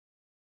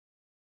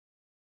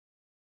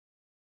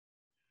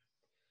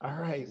All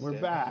right,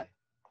 we're back.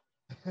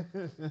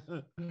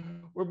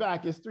 We're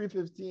back. It's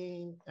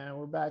 3:15, and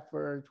we're back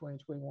for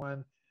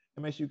 2021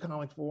 MSU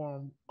Comics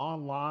Forum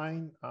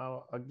online.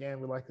 Again,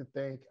 we'd like to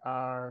thank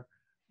our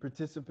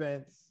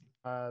participants.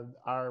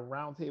 Our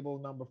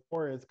roundtable number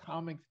 4 is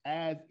Comics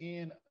as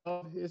in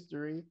of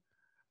History.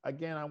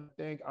 Again, I want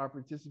to thank our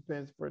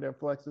participants for their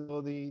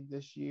flexibility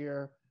this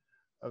year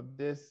of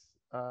this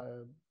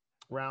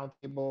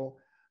roundtable.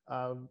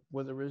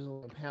 Was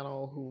originally a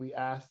panel who we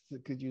asked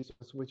could you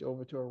switch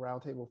over to a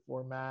roundtable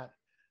format.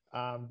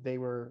 They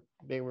were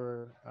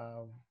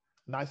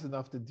nice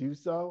enough to do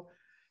so,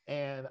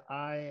 and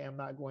I am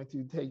not going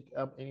to take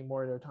up any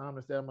more of their time.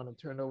 Instead, I'm going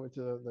to turn it over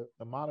to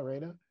the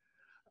moderator,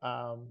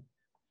 um,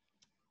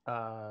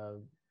 uh,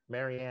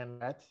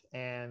 Maryanne Rhett,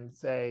 and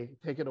say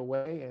take it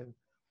away. And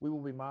we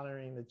will be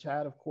monitoring the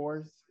chat, of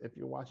course. If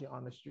you're watching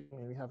on the stream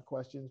and you have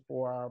questions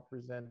for our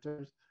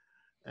presenters,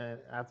 and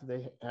after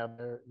they have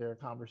their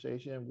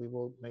conversation, we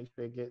will make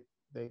sure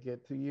they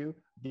get to you,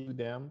 do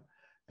them.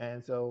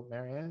 And so,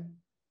 Maryanne,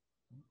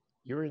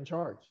 you're in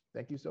charge.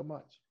 Thank you so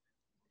much.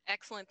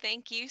 Excellent.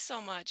 Thank you so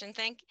much. And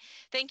thank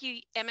you,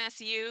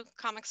 MSU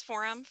Comics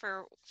Forum,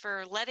 for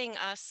letting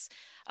us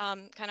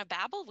kind of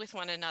babble with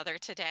one another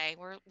today.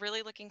 We're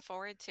really looking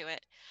forward to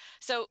it.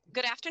 So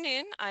good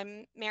afternoon.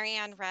 I'm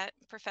Maryanne Rhett,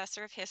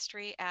 Professor of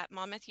History at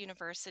Monmouth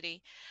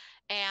University,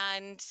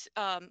 and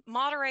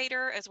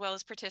moderator as well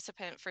as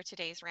participant for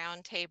today's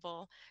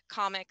roundtable,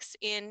 Comics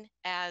in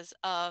as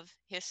of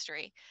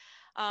History.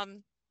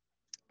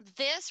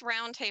 This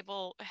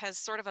roundtable has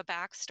sort of a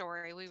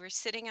backstory. We were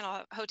sitting in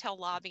a hotel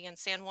lobby in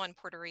San Juan,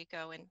 Puerto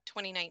Rico in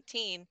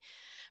 2019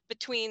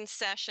 between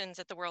sessions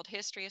at the World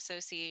History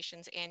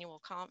Association's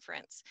annual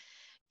conference.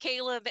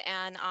 Kaleb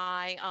and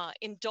I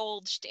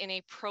indulged in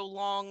a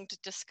prolonged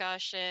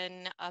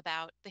discussion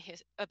about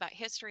about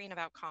history and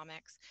about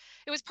comics.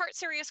 It was part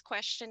serious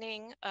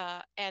questioning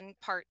and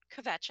part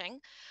kvetching,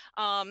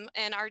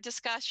 and our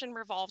discussion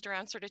revolved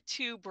around sort of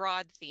two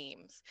broad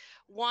themes.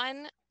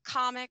 One,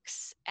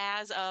 comics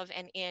as of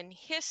and in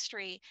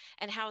history,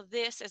 and how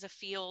this as a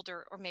field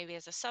or maybe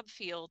as a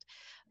subfield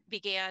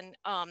began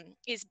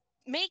is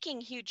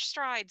making huge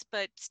strides,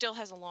 but still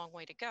has a long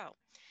way to go.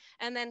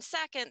 And then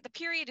second, the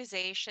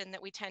periodization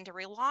that we tend to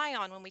rely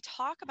on when we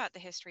talk about the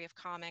history of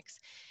comics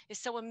is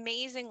so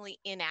amazingly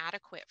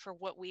inadequate for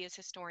what we as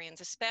historians,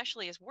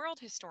 especially as world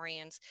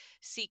historians,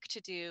 seek to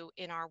do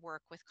in our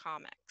work with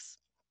comics.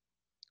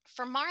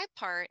 For my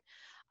part,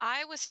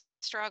 I was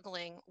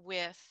struggling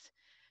with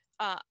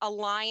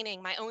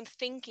aligning my own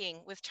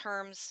thinking with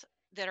terms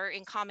that are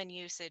in common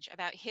usage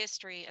about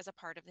history as a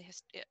part of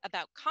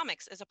about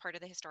comics as a part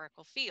of the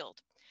historical field.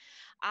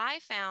 I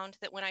found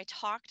that when I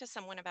talk to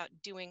someone about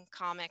doing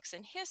comics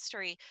and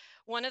history,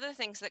 one of the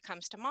things that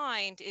comes to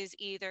mind is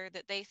either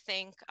that they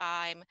think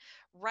I'm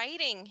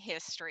writing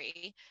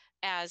history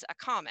as a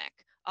comic,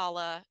 a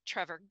la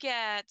Trevor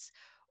Getz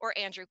or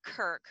Andrew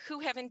Kirk, who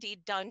have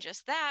indeed done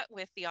just that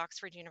with the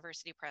Oxford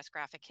University Press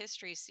Graphic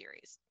Histories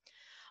series.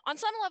 On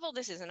some level,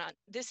 this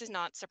is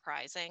not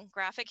surprising.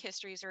 Graphic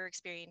histories are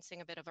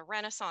experiencing a bit of a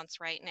renaissance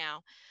right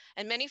now,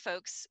 and many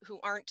folks who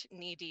aren't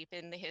knee-deep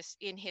in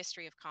in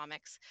history of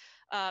comics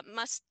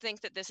must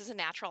think that this is a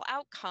natural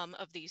outcome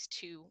of these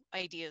two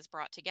ideas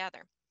brought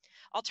together.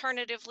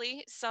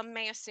 Alternatively, some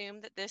may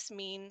assume that this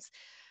means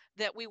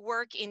that we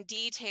work in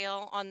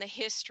detail on the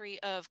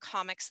history of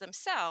comics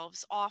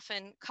themselves,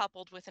 often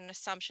coupled with an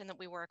assumption that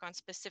we work on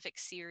specific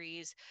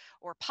series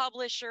or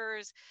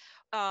publishers,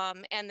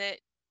 and that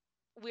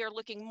we are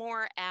looking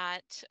more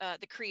at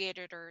the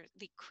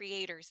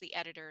creators, the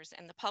editors,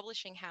 and the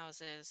publishing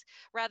houses,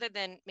 rather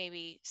than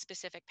maybe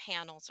specific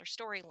panels or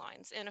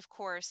storylines. And of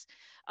course,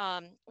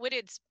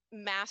 Whitted's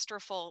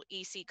masterful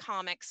EC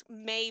comics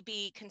may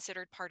be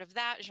considered part of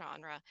that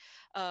genre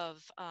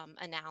of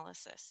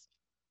analysis.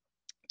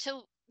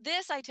 To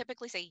this, I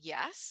typically say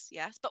yes,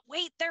 yes, but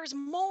wait, there's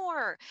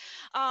more.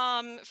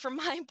 For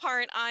my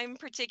part, I'm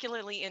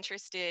particularly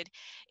interested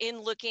in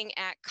looking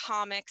at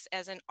comics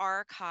as an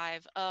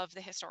archive of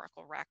the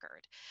historical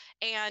record.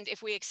 And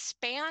if we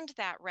expand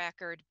that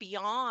record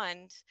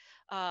beyond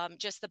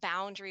just the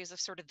boundaries of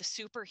sort of the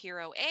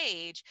superhero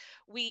age,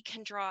 we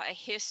can draw a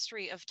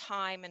history of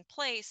time and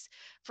place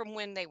from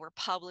when they were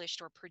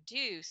published or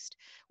produced,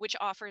 which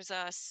offers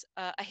us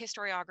a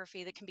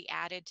historiography that can be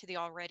added to the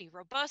already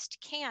robust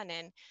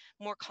canon,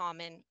 more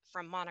common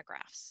from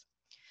monographs.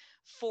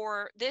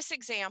 For this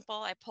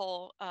example, I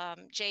pull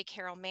J.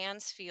 Carroll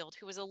Mansfield,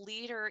 who was a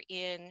leader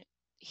in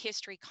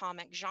history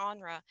comic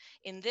genre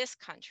in this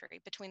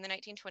country between the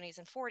 1920s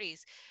and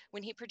 40s,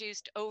 when he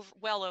produced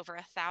well over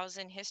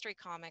 1,000 history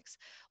comics,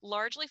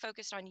 largely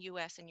focused on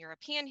US and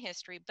European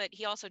history, but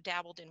he also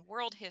dabbled in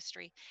world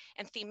history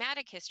and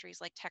thematic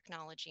histories like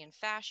technology and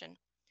fashion.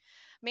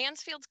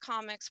 Mansfield's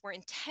comics were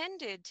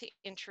intended to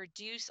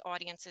introduce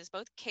audiences,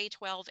 both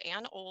K-12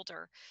 and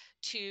older,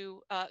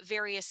 to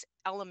various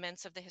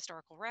elements of the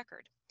historical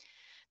record.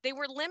 They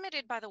were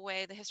limited by the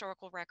way the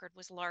historical record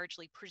was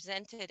largely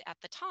presented at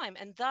the time,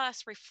 and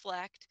thus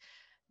reflect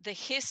the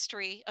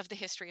history of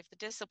the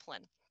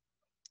discipline.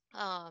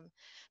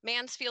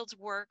 Mansfield's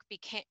work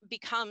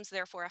becomes,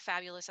 therefore, a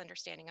fabulous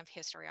understanding of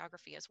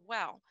historiography as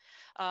well.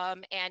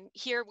 And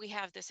here we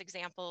have this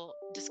example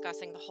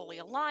discussing the Holy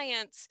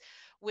Alliance,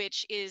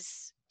 which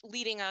is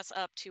leading us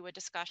up to a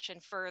discussion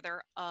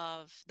further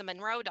of the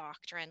Monroe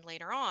Doctrine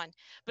later on.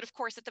 But of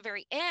course, at the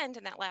very end,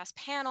 in that last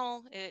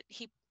panel,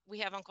 we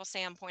have Uncle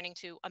Sam pointing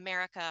to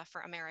America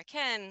for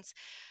Americans,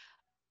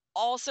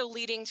 also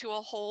leading to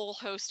a whole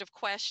host of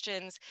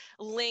questions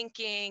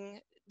linking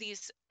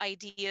these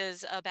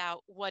ideas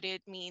about what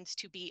it means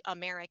to be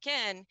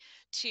American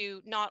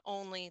to not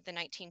only the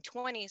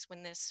 1920s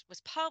when this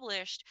was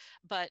published,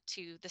 but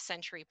to the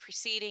century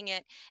preceding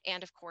it,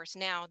 and of course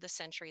now the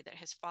century that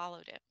has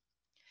followed it.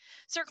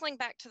 Circling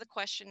back to the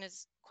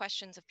questions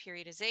of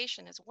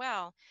periodization as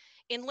well,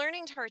 in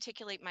learning to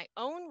articulate my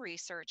own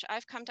research,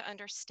 I've come to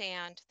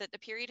understand that the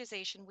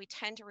periodization we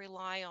tend to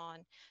rely on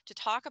to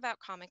talk about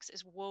comics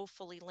is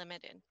woefully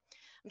limited.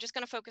 I'm just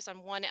going to focus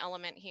on one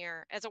element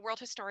here. As a world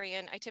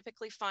historian, I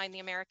typically find the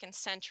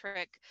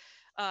American-centric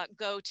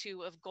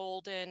go-to of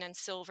golden and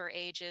silver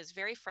ages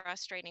very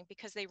frustrating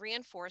because they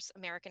reinforce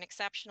American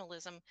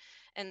exceptionalism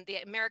and the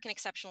American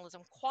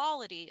exceptionalism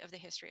quality of the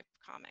history of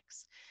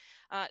comics.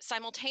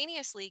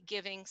 Simultaneously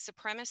giving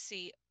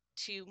supremacy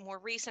to more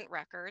recent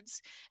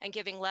records and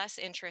giving less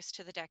interest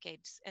to the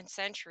decades and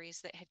centuries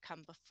that had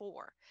come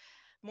before.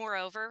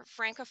 Moreover,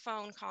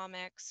 Francophone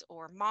comics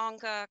or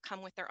manga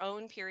come with their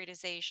own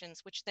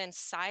periodizations, which then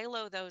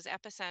silo those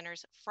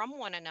epicenters from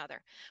one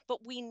another.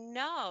 But we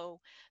know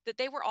that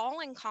they were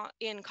all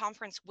in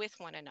conference with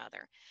one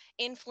another,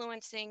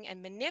 influencing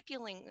and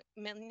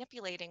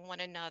manipulating one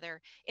another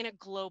in a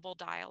global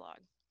dialogue.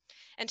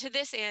 And to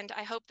this end,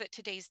 I hope that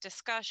today's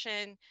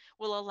discussion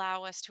will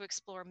allow us to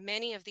explore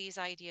many of these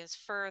ideas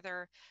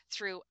further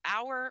through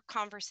our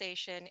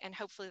conversation and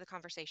hopefully the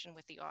conversation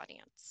with the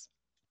audience.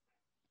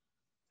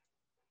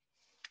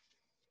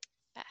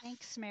 Beth.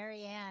 Thanks,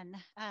 Maryanne.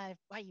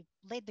 Well, you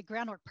laid the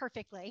groundwork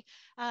perfectly.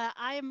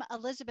 I'm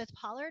Elizabeth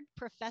Pollard,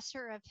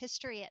 professor of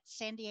history at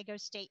San Diego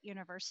State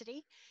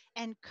University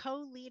and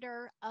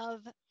co-leader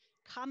of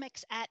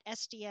Comics at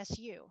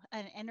SDSU,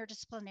 an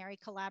interdisciplinary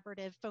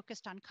collaborative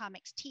focused on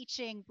comics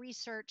teaching,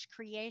 research,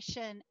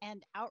 creation,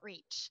 and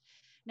outreach.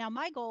 Now,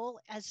 my goal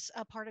as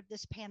a part of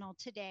this panel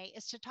today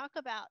is to talk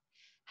about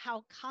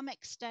how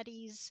comic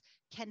studies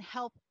can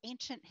help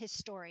ancient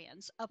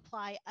historians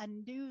apply a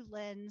new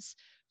lens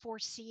for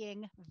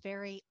seeing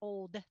very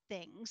old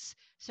things.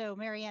 So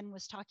Maryanne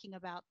was talking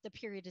about the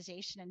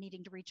periodization and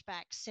needing to reach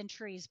back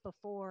centuries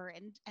before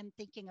and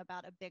thinking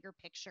about a bigger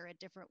picture, a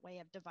different way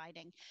of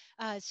dividing.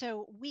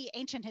 So we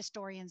ancient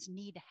historians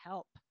need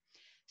help.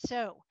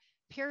 So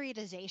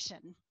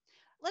periodization.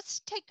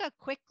 Let's take a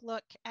quick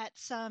look at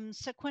some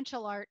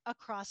sequential art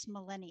across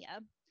millennia.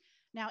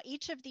 Now,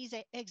 each of these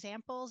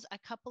examples, a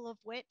couple of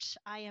which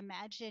I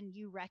imagine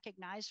you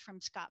recognize from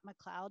Scott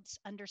McCloud's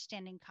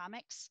Understanding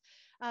Comics,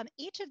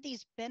 each of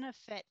these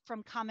benefit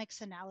from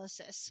comics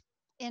analysis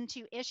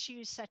into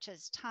issues such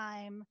as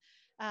time,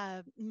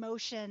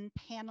 motion,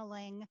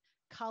 paneling,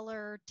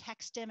 color,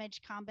 text image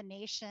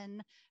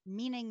combination,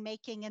 meaning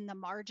making in the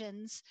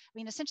margins. I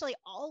mean, essentially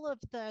all of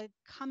the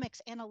comics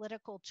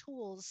analytical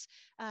tools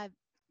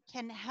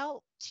can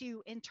help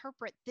to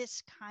interpret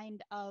this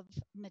kind of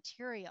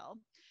material.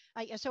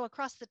 So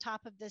across the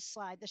top of this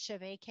slide, the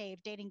Chevet Cave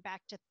dating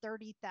back to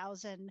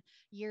 30,000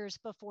 years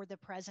before the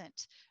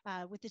present,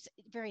 with its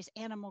various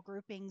animal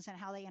groupings and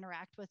how they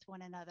interact with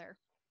one another.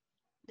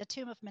 The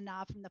Tomb of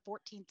Mana from the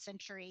 14th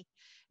century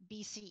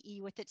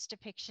BCE with its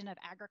depiction of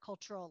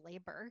agricultural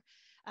labor.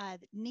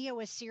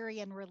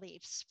 Neo-Assyrian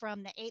reliefs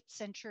from the 8th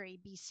century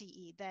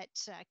BCE that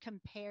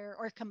compare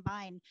or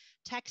combine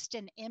text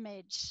and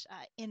image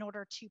in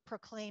order to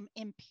proclaim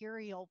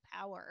imperial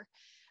power.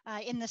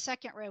 In the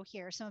second row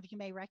here, some of you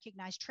may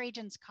recognize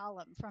Trajan's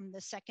Column from the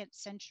 2nd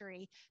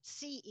century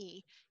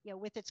CE,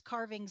 with its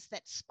carvings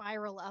that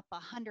spiral up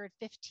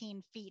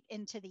 115 feet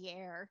into the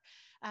air,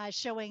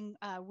 showing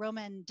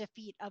Roman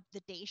defeat of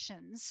the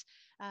Dacians.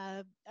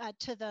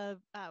 To the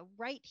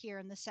right here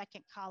in the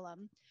second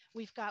column,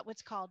 we've got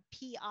what's called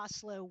P.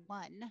 Oslo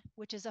I,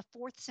 which is a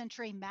 4th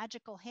century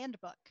magical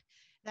handbook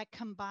that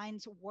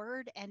combines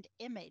word and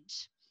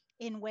image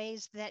in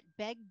ways that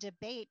beg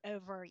debate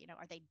over,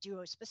 are they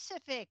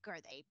duo-specific? Are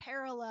they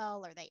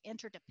parallel? Are they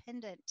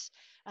interdependent?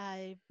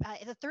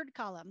 The third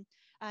column,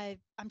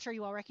 I'm sure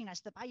you all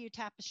recognize the Bayeux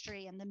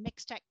Tapestry and the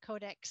Mixtec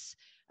Codex,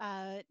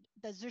 the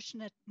Zush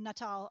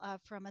Natal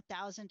from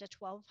 1000 to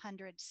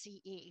 1200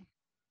 CE.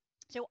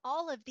 So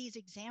all of these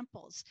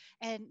examples,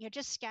 and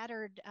just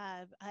scattered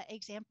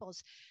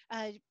examples,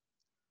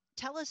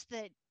 tell us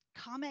that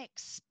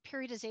comics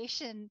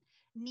periodization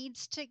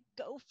needs to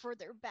go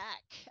further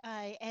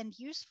back and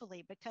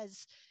usefully,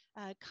 because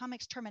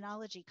comics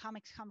terminology,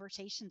 comics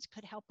conversations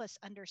could help us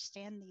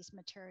understand these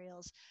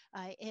materials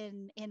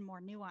in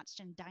more nuanced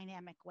and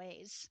dynamic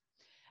ways.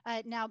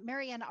 Now,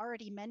 Maryanne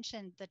already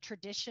mentioned the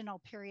traditional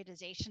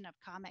periodization of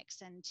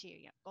comics into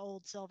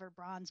gold, silver,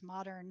 bronze,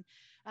 modern.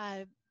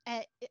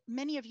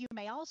 Many of you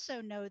may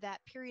also know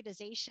that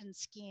periodization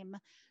scheme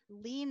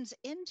leans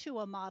into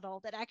a model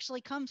that actually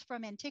comes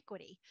from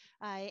antiquity.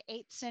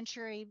 8th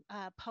century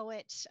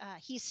poet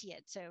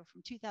Hesiod, so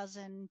from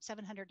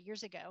 2,700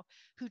 years ago,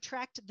 who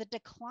tracked the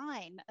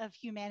decline of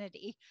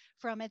humanity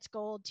from its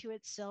gold to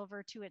its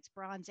silver to its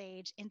Bronze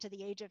Age into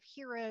the Age of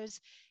Heroes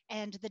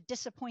and the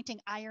disappointing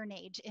Iron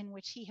Age in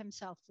which he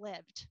himself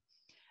lived.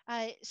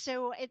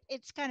 So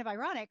it's kind of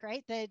ironic,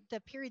 right?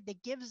 The period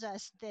that gives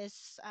us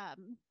this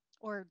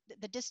or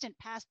the distant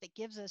past that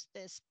gives us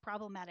this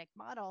problematic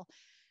model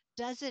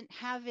doesn't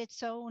have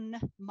its own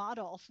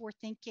model for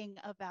thinking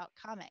about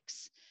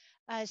comics.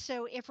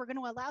 So if we're going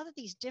to allow that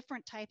these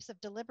different types of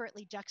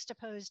deliberately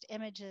juxtaposed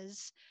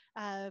images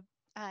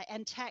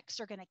and text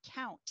are going to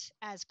count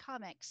as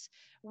comics,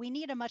 we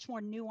need a much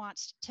more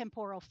nuanced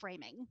temporal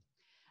framing.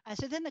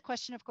 So then the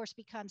question, of course,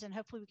 becomes, and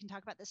hopefully we can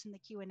talk about this in the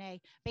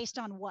Q&A, based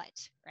on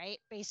what, right?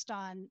 Based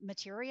on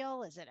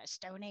material? Is it a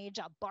Stone Age,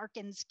 a bark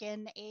and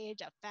skin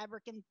age, a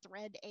fabric and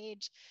thread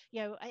age?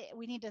 You know,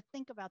 we need to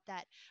think about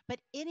that.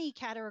 But any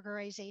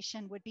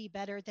categorization would be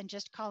better than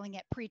just calling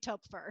it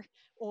pre-Topfer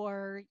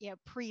or, you know,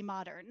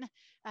 pre-modern.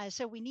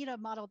 So we need a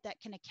model that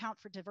can account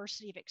for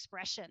diversity of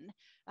expression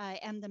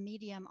and the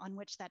medium on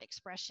which that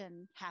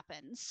expression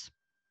happens.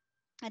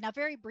 And now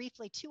very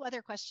briefly, two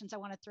other questions I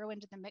want to throw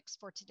into the mix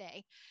for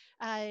today.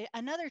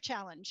 Another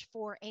challenge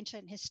for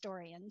ancient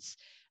historians,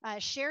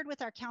 shared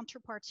with our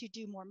counterparts who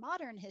do more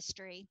modern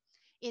history,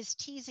 is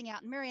teasing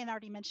out, and Maryanne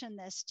already mentioned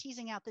this,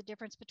 teasing out the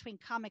difference between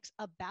comics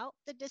about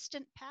the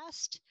distant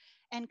past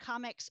and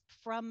comics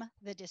from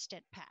the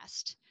distant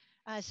past.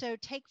 So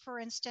take, for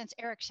instance,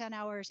 Erich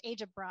Schanauer's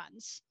Age of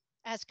Bronze,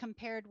 as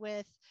compared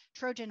with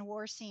Trojan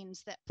War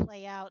scenes that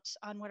play out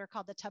on what are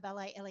called the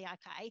Tabellae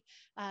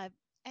Iliacae.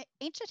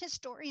 Ancient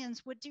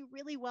historians would do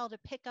really well to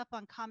pick up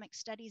on comic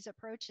studies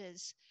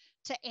approaches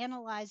to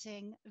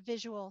analyzing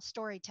visual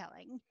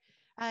storytelling.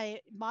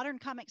 Modern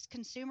comics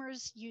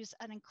consumers use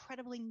an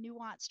incredibly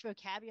nuanced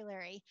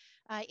vocabulary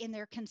in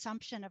their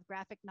consumption of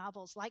graphic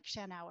novels like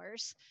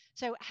Schanauer's.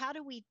 So how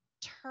do we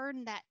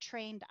turn that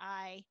trained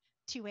eye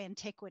to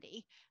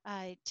antiquity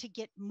to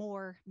get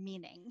more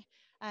meaning?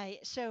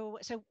 So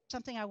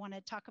something I want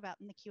to talk about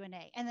in the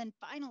Q&A. And then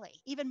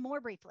finally, even more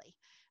briefly,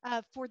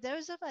 for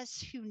those of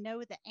us who know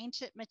the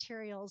ancient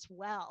materials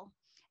well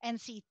and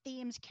see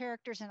themes,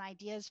 characters, and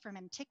ideas from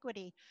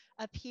antiquity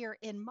appear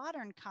in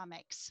modern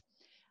comics,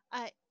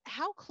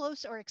 how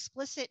close or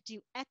explicit do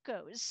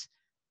echoes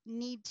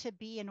need to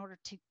be in order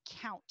to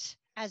count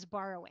as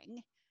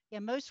borrowing? Yeah,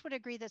 most would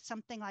agree that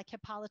something like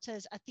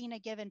Hippolyta's Athena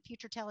given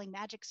future telling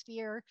magic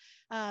sphere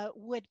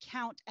would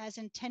count as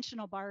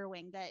intentional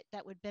borrowing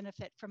that would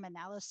benefit from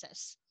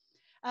analysis.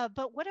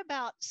 But what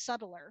about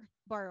subtler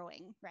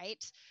borrowing,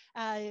 right?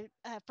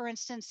 For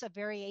instance, a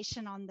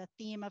variation on the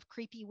theme of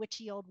creepy,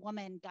 witchy old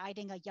woman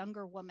guiding a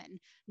younger woman,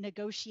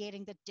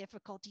 negotiating the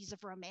difficulties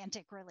of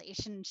romantic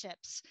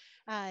relationships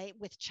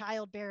with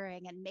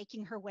childbearing and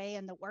making her way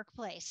in the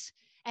workplace.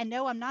 And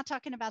no, I'm not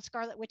talking about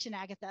Scarlet Witch and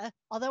Agatha,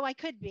 although I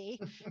could be,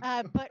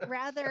 but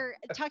rather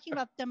talking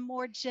about the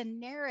more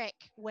generic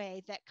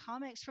way that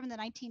comics from the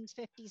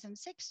 1950s and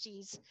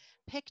 60s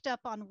picked up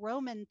on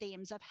Roman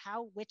themes of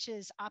how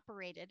witches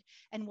operated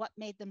and what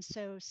made them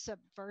so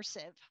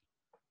subversive.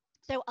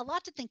 So a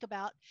lot to think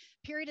about: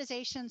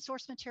 periodization,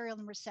 source material,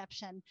 and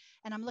reception.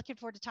 And I'm looking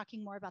forward to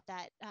talking more about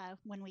that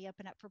when we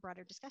open up for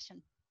broader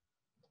discussion.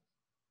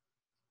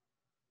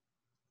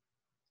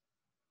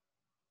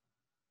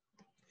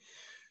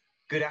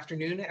 Good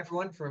afternoon,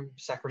 everyone from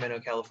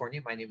Sacramento,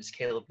 California. My name is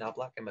Kaleb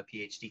Knoblauch. I'm a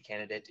PhD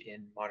candidate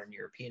in modern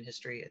European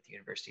history at the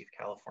University of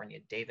California,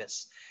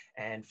 Davis.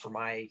 And for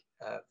my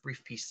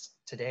brief piece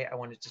today, I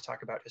wanted to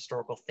talk about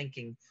historical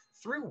thinking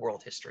through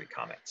world history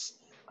comics.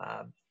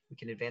 We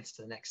can advance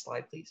to the next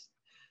slide, please.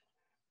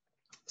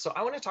 So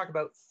I want to talk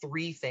about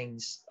three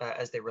things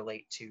as they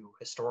relate to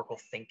historical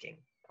thinking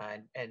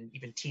and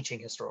even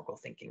teaching historical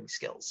thinking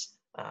skills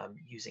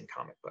using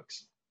comic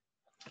books.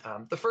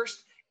 The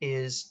first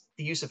is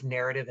the use of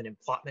narrative and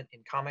implotment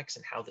in comics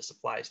and how this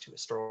applies to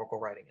historical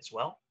writing as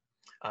well.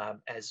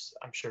 As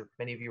I'm sure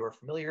many of you are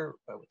familiar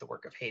with the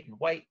work of Hayden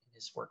White and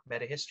his work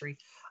Metahistory,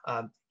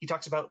 he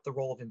talks about the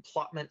role of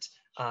implotment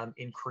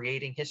in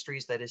creating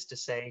histories, that is to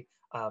say,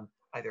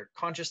 either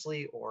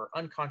consciously or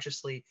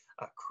unconsciously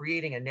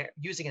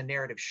using a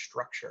narrative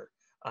structure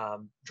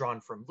drawn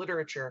from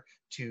literature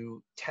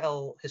to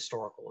tell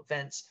historical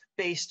events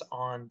based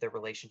on the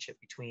relationship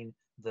between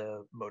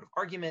the mode of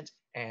argument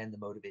and the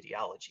mode of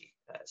ideology.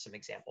 Some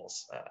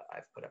examples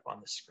I've put up on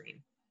the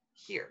screen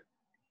here.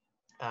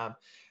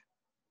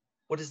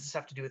 What does this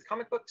have to do with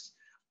comic books?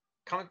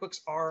 Comic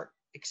books are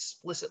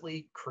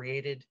explicitly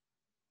created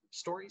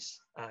stories,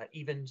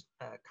 even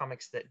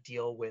comics that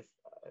deal with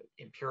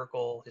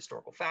empirical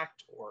historical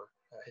fact or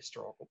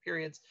historical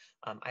periods.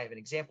 I have an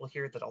example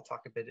here that I'll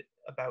talk a bit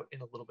about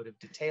in a little bit of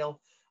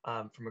detail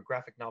from a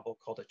graphic novel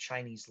called A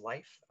Chinese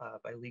Life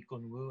by Li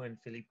Gunwu and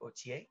Philippe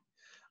Autier,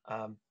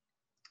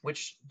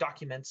 which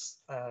documents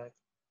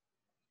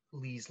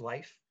Li's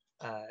life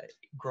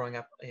growing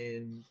up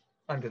in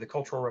under the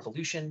Cultural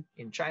Revolution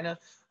in China,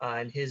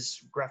 and his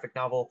graphic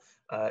novel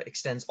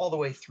extends all the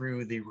way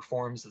through the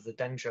reforms of the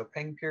Deng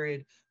Xiaoping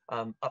period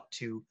up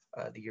to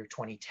the year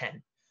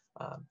 2010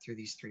 through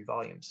these 3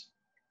 volumes.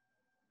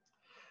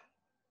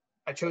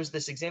 I chose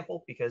this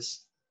example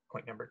because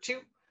point number 2,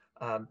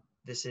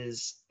 this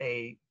is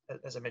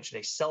as I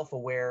mentioned, a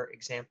self-aware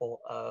example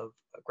of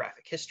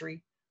graphic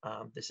history.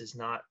 This is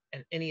not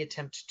any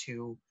attempt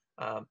to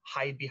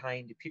hide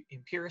behind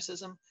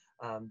empiricism.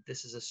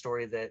 This is a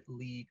story that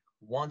Lee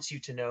wants you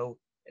to know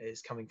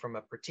is coming from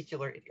a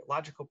particular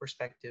ideological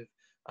perspective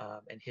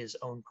and his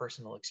own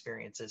personal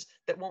experiences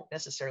that won't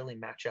necessarily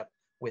match up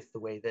with the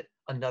way that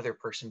another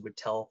person would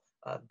tell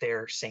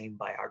their same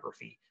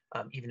biography,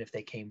 even if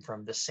they came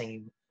from the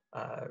same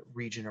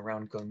region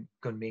around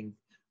Kunming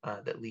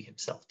that Lee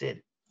himself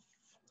did.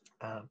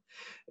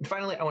 And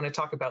finally, I want to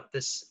talk about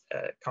this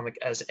comic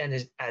as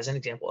an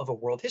example of a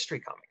world history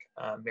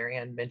comic.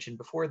 Maryanne mentioned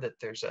before that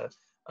there's a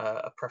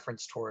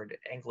preference toward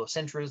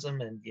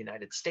Anglocentrism and the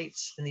United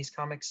States in these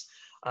comics.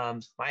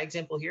 My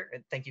example here,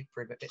 and thank you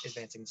for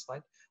advancing the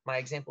slide, my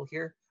example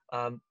here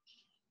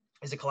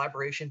is a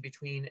collaboration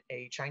between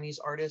a Chinese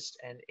artist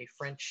and a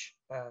French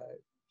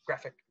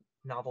graphic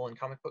novel and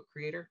comic book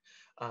creator.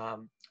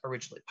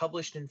 Originally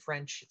published in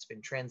French, it's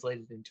been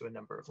translated into a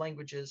number of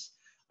languages.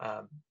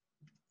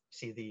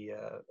 See the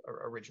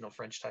original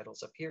French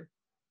titles up here.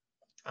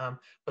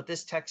 But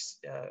this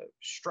text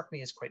struck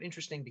me as quite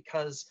interesting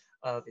because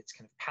of its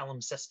kind of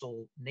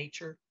palimpsestal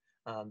nature,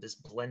 this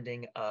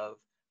blending of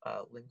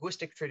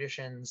linguistic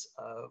traditions,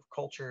 of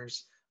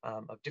cultures,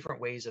 of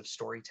different ways of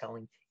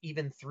storytelling,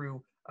 even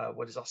through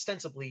what is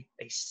ostensibly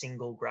a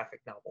single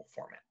graphic novel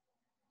format.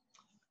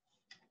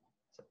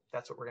 So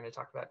that's what we're going to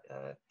talk about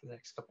for the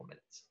next couple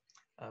minutes.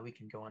 We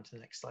can go on to the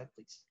next slide,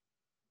 please.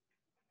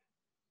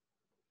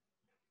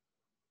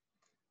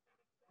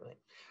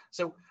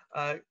 So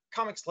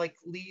comics like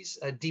Lee's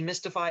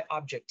demystify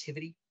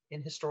objectivity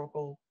in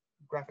historical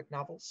graphic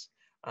novels.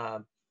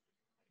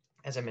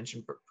 As I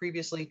mentioned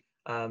previously,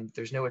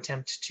 there's no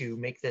attempt to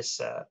make this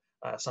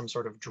some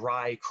sort of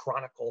dry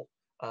chronicle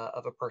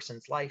of a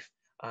person's life.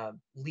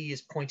 Lee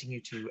is pointing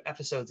you to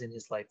episodes in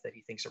his life that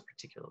he thinks are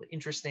particularly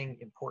interesting,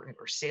 important,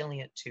 or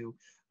salient to,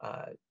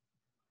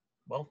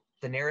 well,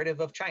 the narrative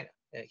of China.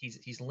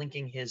 He's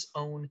linking his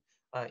own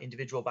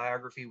individual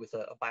biography with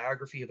a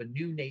biography of a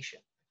new nation.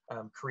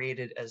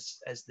 Created,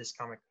 as this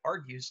comic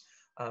argues,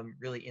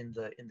 really in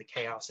the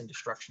chaos and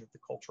destruction of the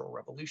Cultural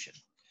Revolution.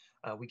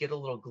 We get a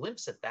little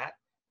glimpse at that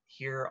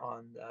here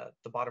on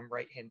the bottom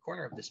right-hand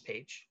corner of this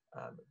page.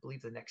 I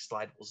believe the next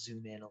slide will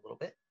zoom in a little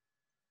bit.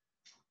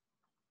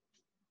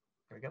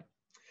 There we go.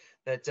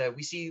 That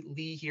we see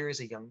Lee here as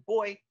a young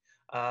boy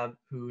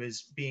who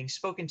is being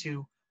spoken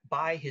to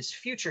by his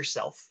future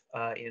self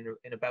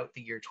in about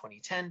the year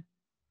 2010,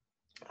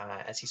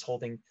 as he's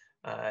holding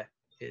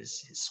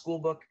his school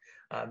book,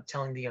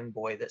 telling the young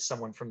boy that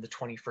someone from the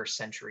 21st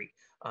century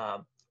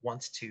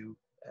wants to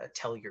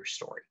tell your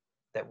story,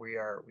 that we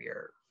are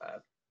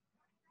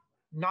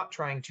not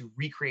trying to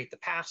recreate the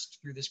past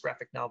through this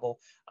graphic novel.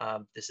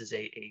 This is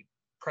a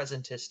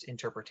presentist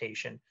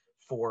interpretation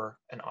for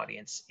an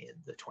audience in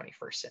the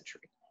 21st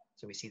century.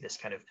 So we see this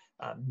kind of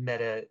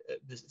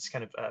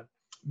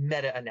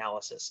meta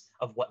analysis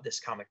of what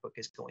this comic book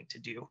is going to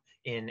do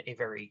in a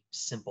very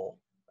simple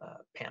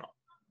panel.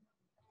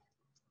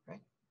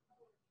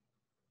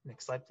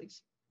 Next slide,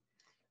 please.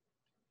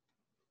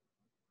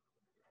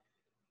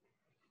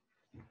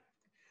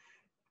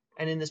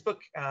 And in this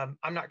book,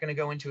 I'm not going to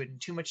go into it in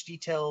too much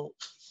detail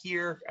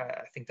here.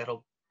 I think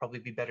that'll probably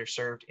be better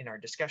served in our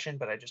discussion,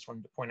 but I just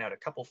wanted to point out a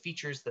couple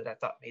features that I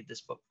thought made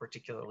this book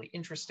particularly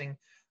interesting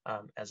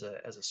as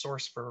a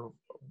source for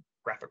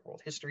graphic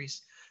world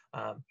histories.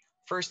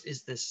 First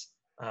is this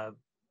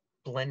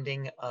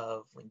blending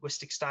of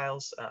linguistic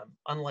styles.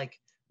 Unlike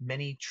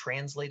many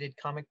translated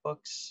comic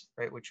books,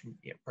 right, which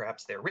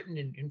perhaps they're written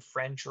in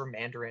French or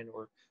Mandarin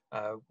or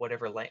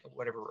whatever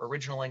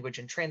original language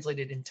and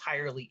translated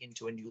entirely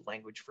into a new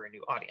language for a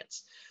new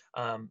audience.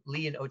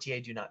 Lee and OTA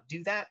do not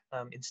do that.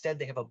 Instead,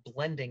 they have a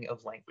blending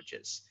of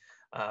languages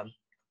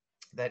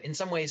that in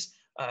some ways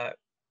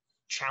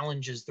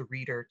challenges the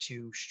reader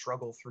to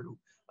struggle through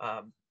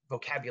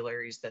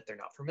vocabularies that they're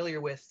not familiar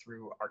with,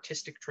 through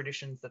artistic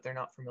traditions that they're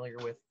not familiar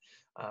with.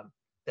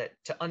 That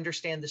to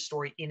understand the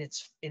story in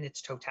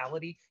its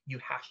totality, you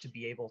have to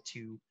be able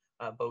to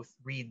both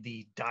read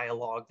the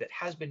dialogue that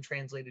has been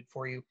translated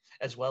for you,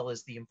 as well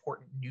as the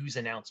important news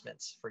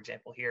announcements. For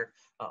example, here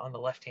on the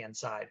left-hand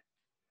side,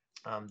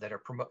 that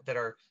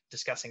are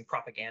discussing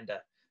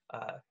propaganda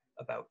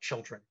about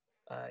children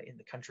in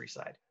the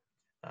countryside.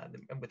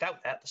 And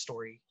without that, the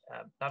story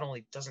not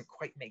only doesn't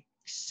quite make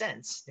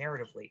sense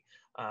narratively,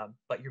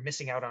 but you're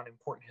missing out on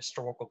important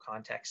historical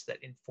context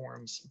that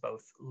informs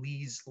both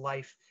Lee's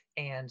life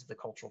and the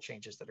cultural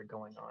changes that are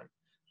going on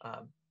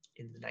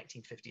in the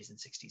 1950s and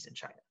 60s in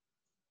China.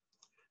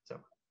 So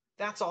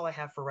that's all I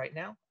have for right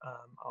now.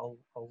 I'll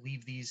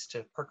leave these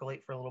to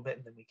percolate for a little bit,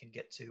 and then we can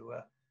get to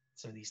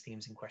some of these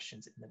themes and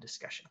questions in the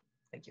discussion.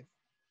 Thank you.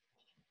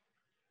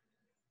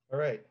 All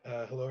right.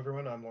 Hello,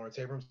 everyone. I'm Lawrence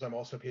Abrams. I'm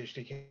also a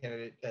PhD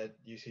candidate at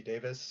UC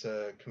Davis,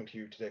 coming to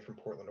you today from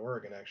Portland,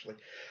 Oregon, actually.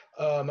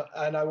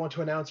 And I want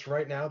to announce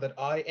right now that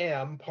I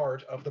am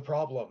part of the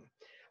problem.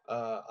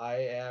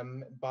 I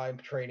am, by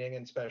training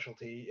and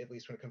specialty, at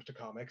least when it comes to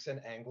comics,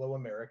 an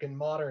Anglo-American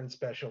modern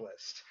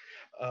specialist,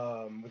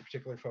 with a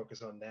particular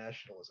focus on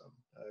nationalism.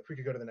 If we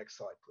could go to the next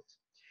slide, please.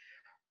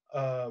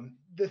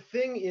 The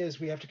thing is,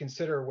 we have to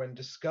consider when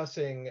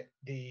discussing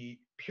the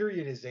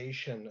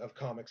periodization of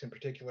comics in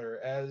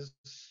particular, as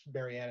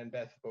Maryanne and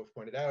Beth both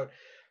pointed out,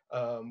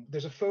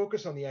 there's a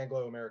focus on the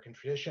Anglo-American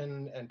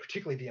tradition, and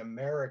particularly the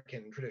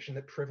American tradition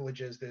that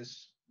privileges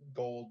this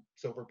gold,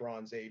 silver,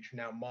 bronze age,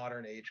 now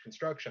modern age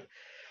construction.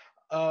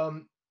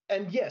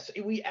 And yes,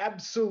 we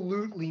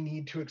absolutely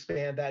need to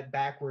expand that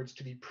backwards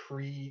to the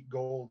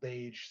pre-gold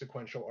age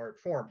sequential art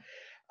form.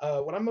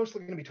 What I'm mostly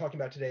going to be talking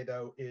about today,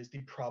 though, is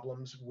the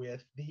problems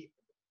with the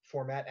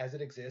format as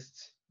it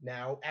exists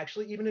now,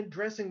 actually even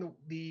addressing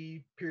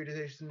the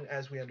periodization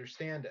as we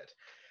understand it.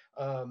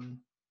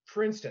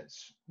 For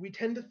instance, we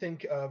tend to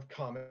think of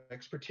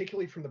comics,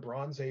 particularly from the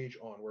Bronze Age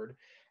onward,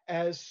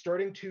 as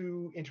starting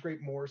to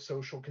integrate more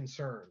social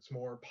concerns,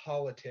 more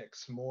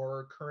politics,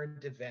 more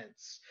current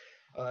events.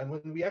 And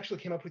when we actually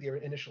came up with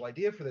the initial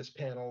idea for this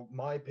panel,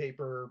 my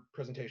paper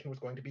presentation was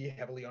going to be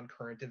heavily on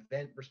current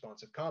event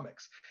responsive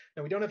comics.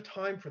 Now, we don't have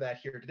time for that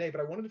here today, but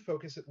I wanted to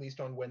focus at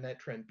least on when that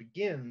trend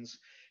begins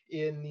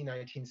in the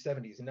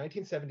 1970s. In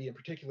 1970 in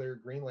particular,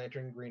 Green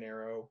Lantern, Green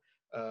Arrow,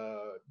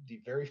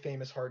 the very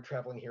famous Hard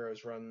Traveling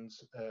Heroes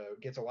runs,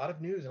 gets a lot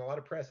of news and a lot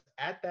of press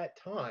at that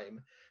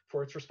time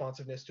for its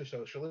responsiveness to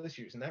social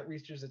issues. And that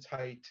reaches its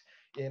height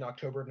in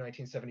October of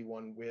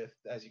 1971 with,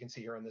 as you can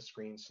see here on the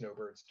screen,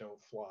 Snowbirds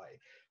Don't Fly,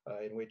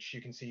 in which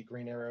you can see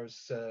Green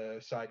Arrow's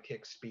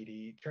sidekick,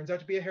 Speedy, turns out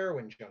to be a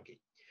heroin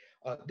junkie.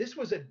 This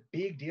was a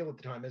big deal at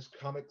the time, as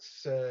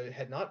comics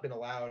had not been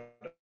allowed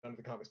under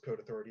the Comics Code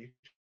Authority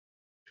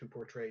to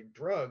portray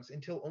drugs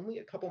until only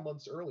a couple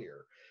months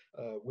earlier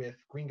with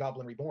Green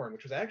Goblin Reborn,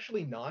 which was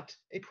actually not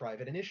a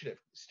private initiative.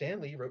 Stan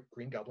Lee wrote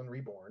Green Goblin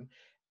Reborn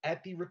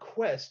at the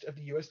request of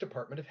the U.S.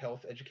 Department of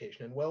Health,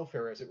 Education, and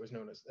Welfare, as it was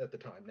known as at the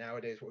time.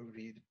 Nowadays, what would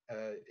be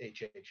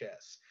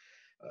HHS.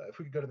 If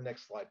we could go to the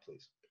next slide,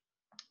 please.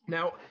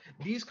 Now,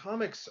 these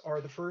comics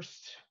are the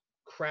first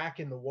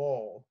crack in the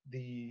wall,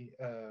 the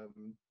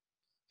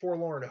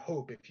forlorn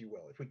hope, if you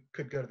will. If we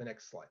could go to the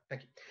next slide.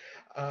 Thank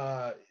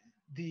you.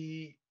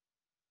 The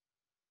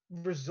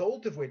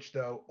result of which,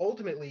 though,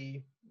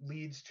 ultimately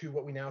leads to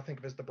what we now think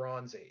of as the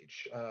Bronze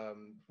Age,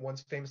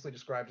 once famously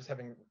described as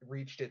having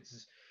reached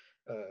its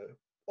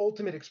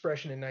ultimate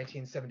expression in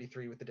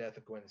 1973 with the death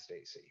of Gwen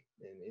Stacy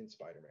in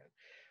Spider-Man.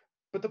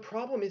 But the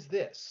problem is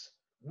this.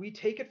 We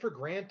take it for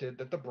granted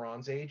that the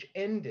Bronze Age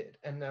ended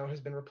and now has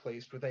been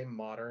replaced with a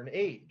modern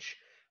age.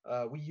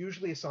 We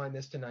usually assign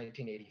this to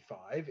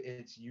 1985.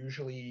 It's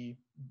usually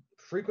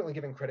frequently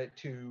given credit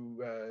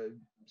to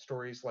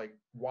stories like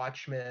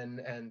Watchmen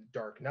and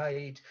Dark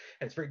Knight.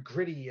 And it's very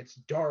gritty, it's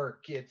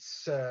dark,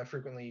 it's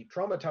frequently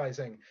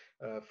traumatizing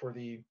for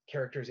the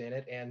characters in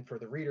it and for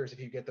the readers if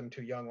you get them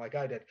too young like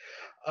I did.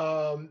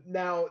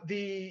 Now,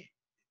 the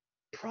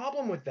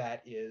problem with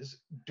that is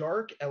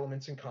dark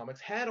elements in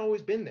comics had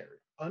always been there,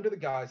 under the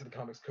guise of the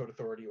Comics Code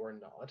Authority or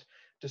not,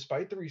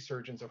 despite the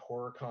resurgence of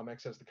horror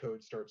comics as the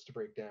code starts to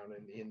break down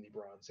in the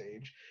Bronze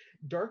Age.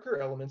 Darker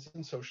elements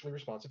and socially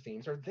responsive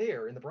themes are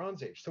there in the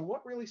Bronze Age. So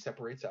what really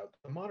separates out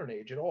the modern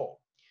age at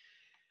all?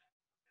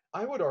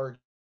 I would argue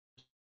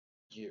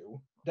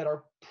that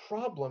our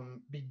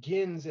problem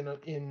begins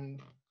in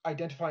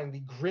identifying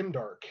the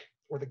grimdark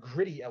or the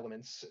gritty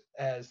elements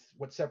as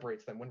what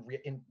separates them, when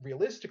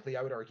realistically,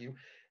 I would argue,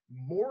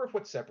 more of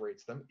what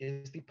separates them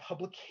is the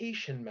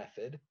publication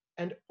method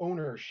and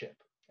ownership.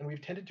 And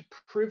we've tended to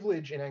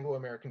privilege in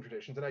Anglo-American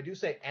traditions, and I do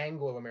say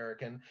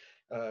Anglo-American,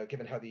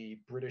 given how the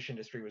British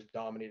industry was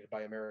dominated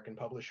by American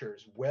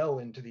publishers well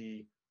into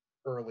the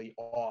early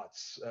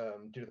aughts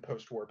due to the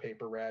post-war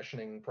paper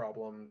rationing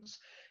problems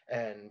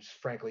and,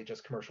 frankly,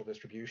 just commercial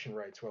distribution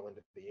rights well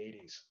into the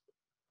 80s.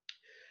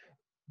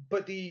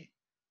 But the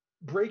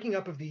breaking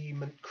up of the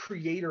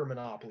creator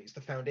monopolies, the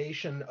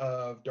foundation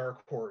of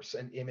Dark Horse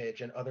and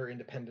Image and other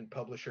independent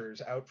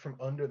publishers out from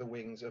under the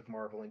wings of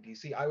Marvel and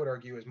DC, I would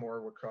argue is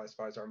more what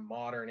classifies our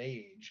modern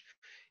age,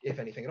 if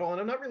anything at all. And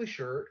I'm not really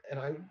sure, and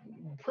I'm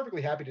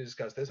perfectly happy to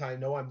discuss this. I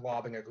know I'm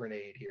lobbing a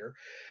grenade here,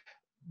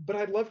 but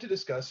I'd love to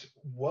discuss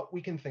what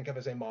we can think of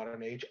as a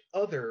modern age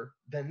other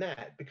than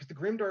that, because the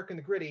grimdark and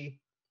the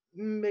gritty,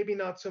 maybe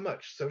not so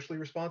much. Socially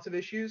responsive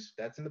issues,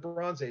 that's in the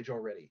Bronze Age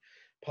already.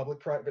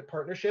 Public-private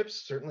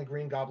partnerships, certainly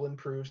Green Goblin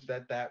proves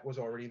that that was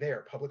already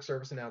there. Public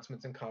service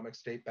announcements in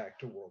comics date back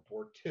to World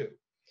War II.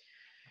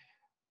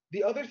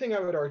 The other thing I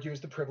would argue is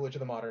the privilege of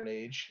the modern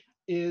age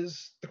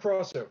is the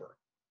crossover.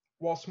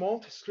 While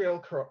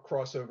small-scale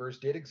crossovers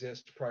did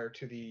exist prior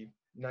to the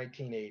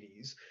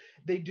 1980s,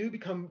 they do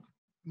become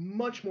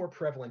much more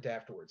prevalent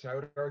afterwards. And I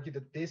would argue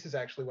that this is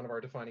actually one of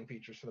our defining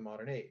features for the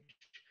modern age.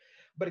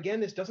 But again,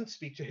 this doesn't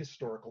speak to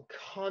historical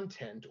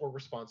content or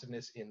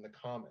responsiveness in the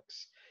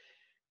comics.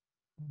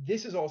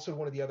 This is also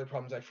one of the other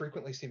problems I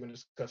frequently see when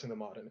discussing the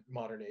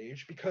modern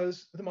age,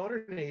 because the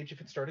modern age,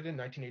 if it started in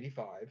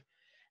 1985,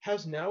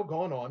 has now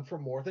gone on for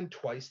more than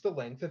twice the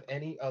length of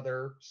any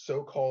other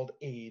so-called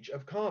age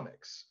of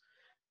comics.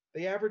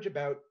 They average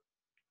about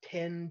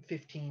 10,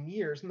 15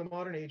 years, and the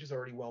modern age is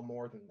already well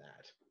more than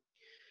that.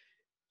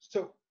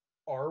 So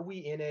are we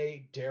in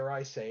a, dare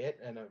I say it,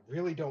 and I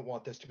really don't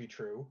want this to be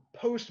true,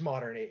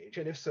 postmodern age?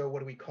 And if so, what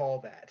do we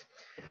call that?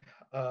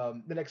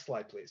 The next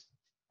slide, please.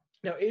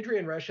 Now,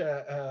 Adrienne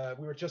Resha,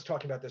 we were just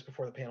talking about this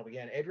before the panel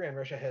began. Adrienne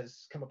Resha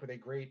has come up with a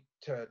great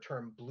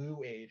term,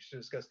 Blue Age, to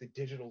discuss the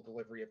digital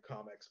delivery of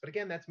comics. But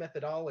again, that's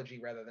methodology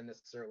rather than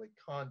necessarily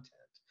content.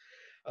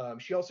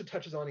 She also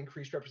touches on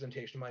increased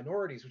representation of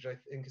minorities, which I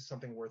think is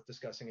something worth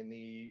discussing in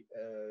the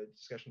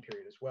discussion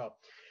period as well.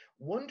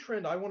 One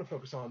trend I want to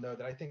focus on, though,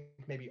 that I think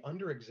may be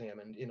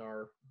underexamined in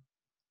our,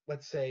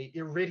 let's say,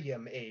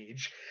 iridium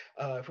age,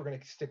 if we're going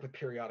to stick with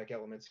periodic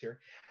elements here,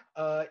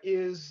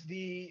 is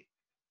the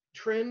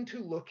trend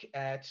to look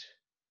at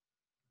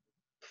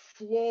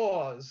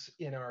flaws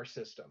in our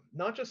system,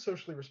 not just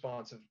socially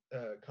responsive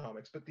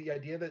comics, but the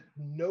idea that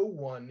no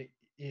one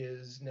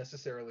is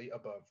necessarily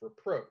above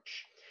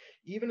reproach.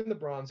 Even in the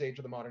Bronze Age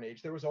or the Modern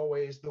Age, there was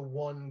always the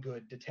one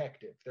good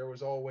detective. There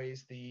was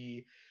always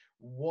the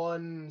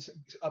one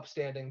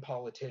upstanding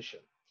politician.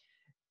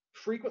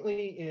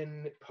 Frequently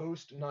in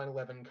post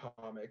 9/11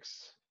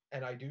 comics,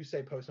 and I do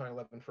say post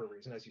 9/11 for a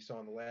reason, as you saw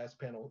in the last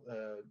panel,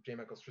 J.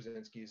 Michael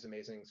Straczynski's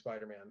Amazing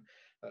Spider-Man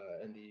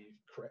and the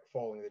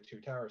falling of the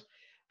two towers.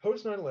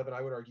 Post 9/11,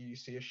 I would argue you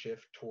see a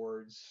shift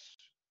towards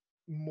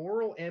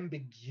moral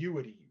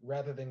ambiguity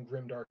rather than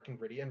grimdark and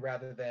gritty, and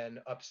rather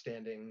than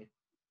upstanding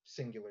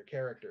singular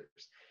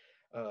characters.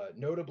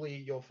 Notably,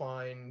 you'll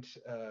find,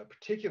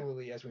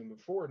 particularly as we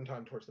move forward in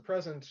time towards the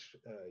present,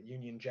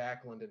 Union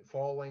Jack, London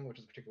Falling, which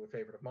is a particular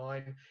favorite of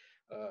mine,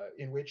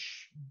 in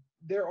which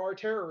there are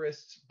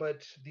terrorists,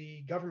 but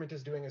the government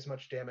is doing as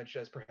much damage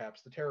as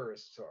perhaps the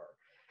terrorists are.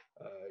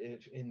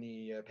 In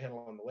the panel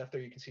on the left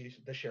there, you can see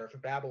the Sheriff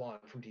of Babylon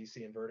from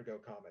DC and Vertigo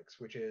Comics,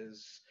 which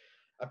is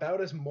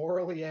about as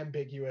morally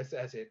ambiguous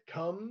as it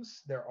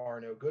comes. There are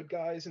no good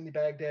guys in the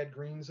Baghdad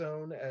Green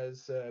Zone,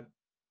 as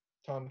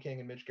Tom King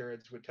and Mitch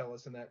Gerrits would tell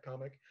us in that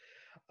comic.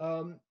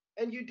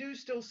 And you do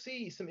still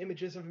see some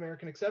images of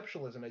American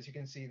exceptionalism, as you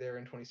can see there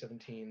in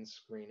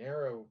 2017's Green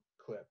Arrow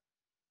clip.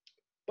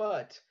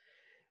 But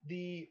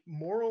the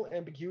moral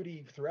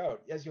ambiguity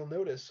throughout, as you'll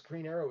notice,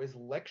 Green Arrow is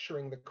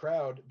lecturing the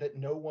crowd that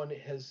no one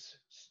has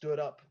stood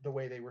up the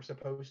way they were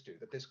supposed to,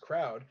 that this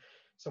crowd,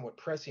 somewhat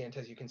prescient,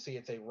 as you can see,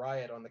 it's a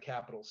riot on the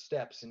Capitol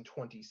steps in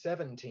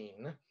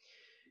 2017,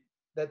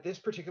 that this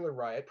particular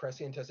riot,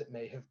 prescient as it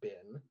may have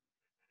been,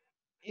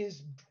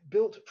 is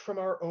built from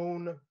our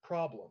own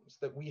problems,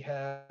 that we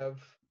have,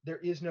 there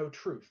is no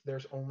truth,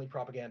 there's only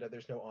propaganda,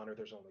 there's no honor,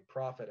 there's only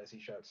profit, as he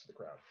shouts to the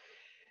crowd.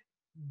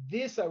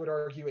 This, I would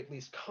argue, at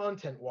least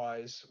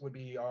content-wise, would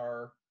be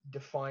our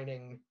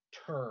defining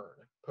turn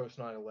post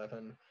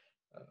 9/11,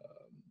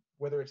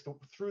 whether it's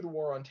through the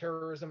war on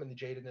terrorism and the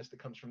jadedness that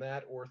comes from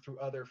that, or through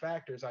other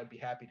factors, I'd be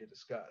happy to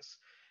discuss.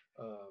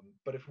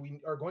 But if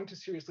we are going to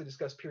seriously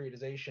discuss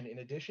periodization, in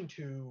addition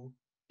to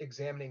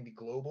examining the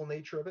global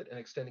nature of it and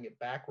extending it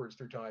backwards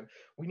through time,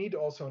 we need to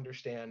also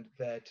understand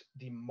that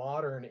the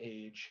modern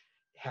age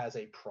has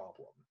a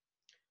problem.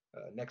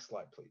 Next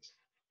slide, please.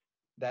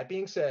 That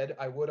being said,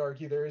 I would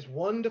argue there is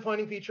one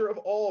defining feature of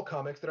all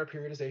comics that our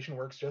periodization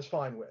works just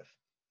fine with.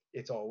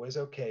 It's always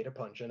okay to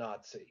punch a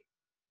Nazi.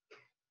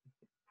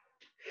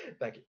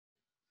 Thank you.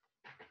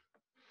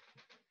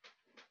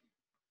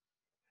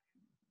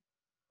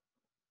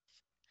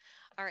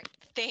 All right,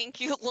 thank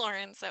you,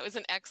 Lawrence. That was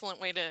an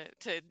excellent way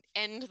to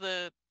end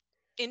the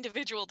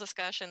individual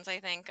discussions, I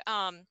think.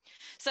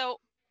 So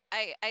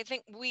I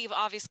think we've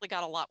obviously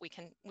got a lot we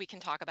can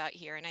talk about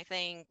here, and I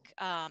think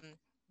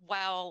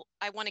while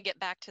I want to get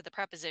back to the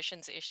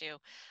prepositions issue,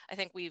 I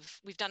think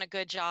we've done a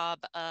good job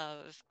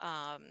of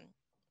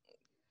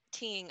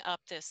teeing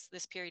up this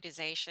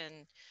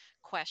periodization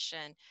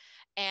question,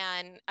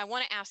 and I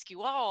want to ask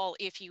you all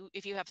if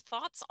you have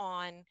thoughts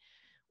on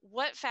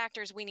what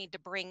factors we need to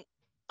bring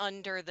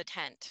under the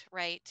tent,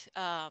 right?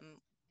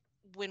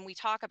 When we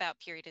talk about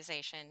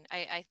periodization,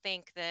 I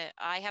think that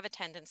I have a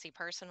tendency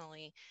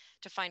personally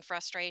to find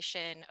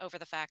frustration over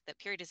the fact that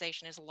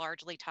periodization is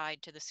largely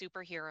tied to the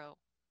superhero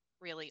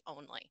really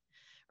only,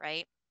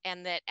 right?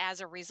 And that as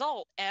a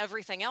result,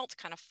 everything else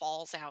kind of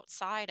falls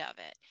outside of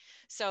it.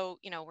 So,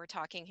 we're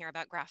talking here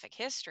about graphic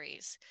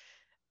histories.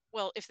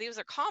 Well, if these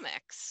are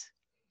comics,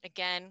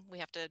 again, we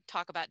have to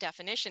talk about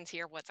definitions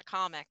here. What's a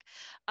comic?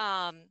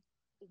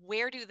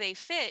 Where do they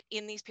fit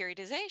in these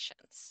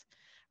periodizations,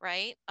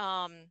 right?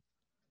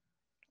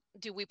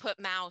 Do we put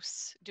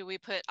Mouse? Do we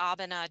put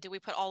Abena? Do we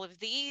put all of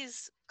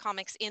these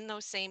comics in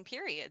those same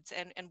periods,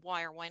 and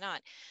why or why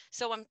not?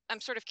 So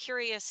I'm sort of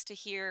curious to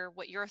hear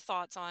what your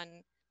thoughts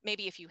on,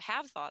 maybe if you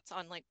have thoughts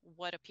on like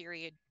what a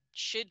period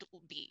should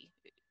be,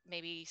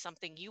 maybe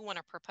something you want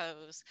to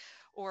propose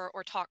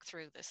or talk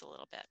through this a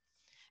little bit.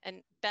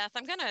 And Beth,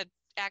 I'm going to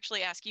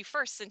actually ask you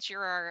first, since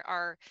you're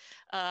our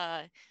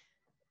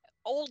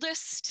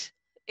oldest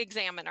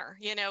examiner,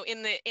 you know,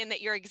 in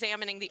that you're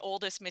examining the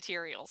oldest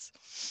materials.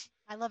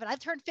 I love it. I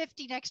turned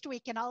 50 next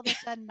week, and all of a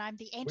sudden I'm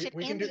the ancient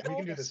we and can the oldest. We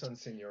can do this on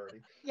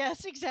seniority.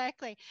 Yes,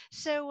 exactly.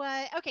 So,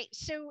 okay.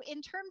 So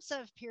in terms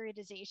of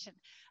periodization,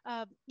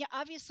 yeah,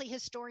 obviously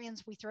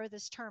historians, we throw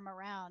this term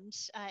around,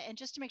 and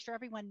just to make sure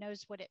everyone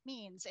knows what it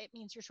means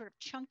you're sort of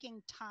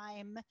chunking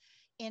time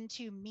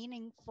into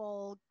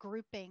meaningful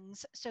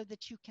groupings so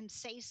that you can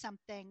say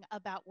something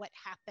about what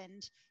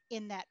happened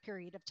in that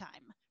period of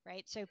time,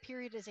 right? So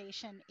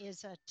periodization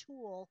is a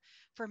tool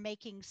for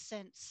making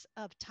sense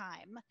of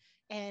time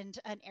and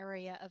an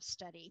area of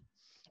study.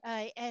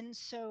 And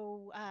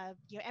so,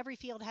 you know, every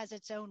field has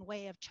its own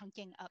way of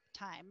chunking up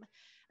time.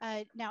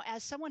 Now,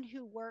 as someone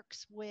who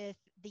works with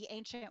the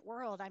ancient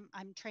world,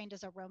 I'm trained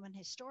as a Roman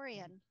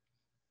historian.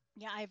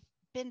 Yeah, I've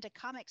been to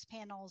comics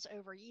panels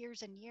over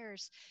years and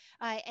years,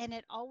 and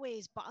it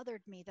always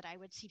bothered me that I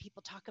would see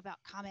people talk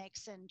about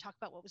comics and talk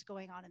about what was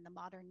going on in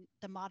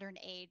the modern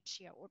age,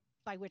 you know,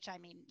 by which I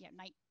mean, you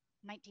know,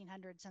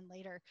 1900s and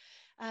later.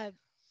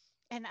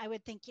 And I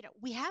would think, you know,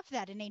 we have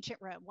that in ancient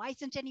Rome. Why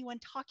isn't anyone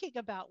talking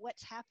about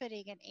what's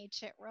happening in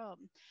ancient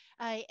Rome?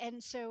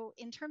 And so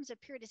in terms of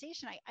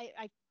periodization,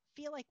 I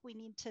feel like we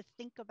need to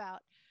think about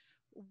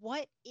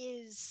what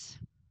is,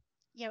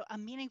 you know, a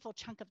meaningful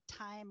chunk of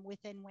time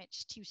within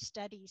which to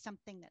study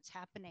something that's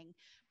happening.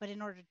 But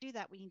in order to do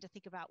that, we need to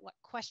think about what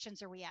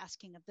questions are we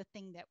asking of the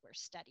thing that we're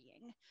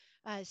studying.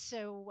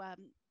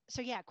 So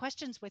yeah,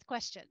 questions with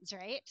questions,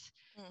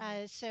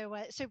 right? So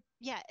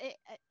yeah,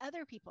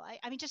 other people.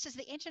 I mean, just as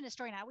the ancient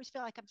historian, I always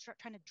feel like I'm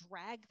trying to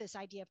drag this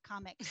idea of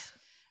comics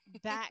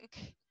back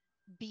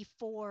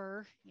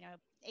before, you know,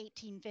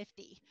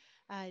 1850,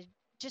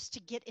 just to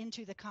get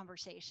into the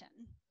conversation.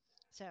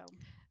 So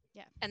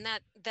yeah. And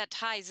that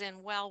ties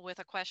in well with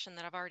a question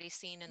that I've already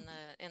seen in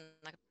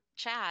the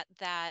chat,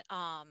 that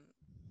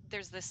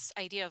there's this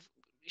idea of,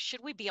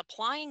 should we be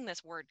applying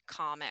this word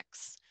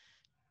comics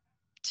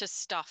to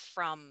stuff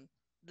from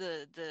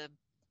the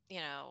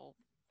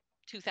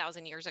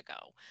 2,000 years ago,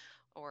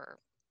 or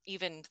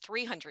even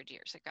 300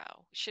 years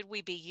ago? Should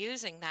we be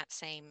using that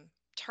same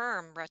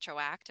term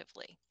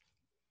retroactively?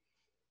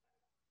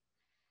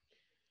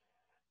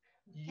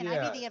 Can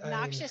I be the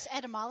obnoxious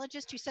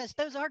etymologist who says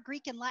those are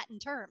Greek and Latin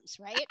terms,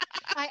 right?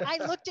 I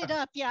looked it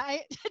up. Yeah,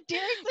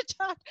 during the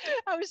talk,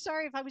 I was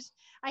sorry if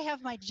I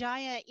have my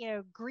giant, you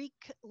know, Greek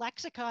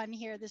lexicon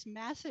here, this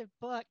massive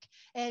book,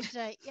 and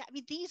yeah, I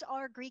mean, these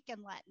are Greek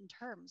and Latin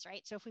terms,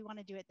 right? So if we want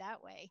to do it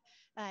that way,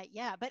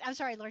 yeah. But I'm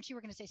sorry, Lawrence, you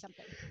were going to say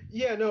something.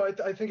 Yeah, no,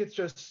 I think it's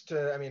just,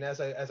 I mean,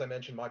 as I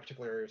mentioned, my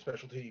particular area of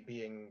specialty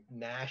being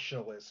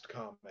nationalist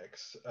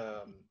comics.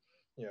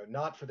 You know,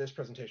 not for this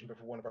presentation, but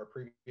for one of our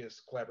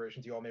previous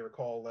collaborations. You all may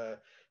recall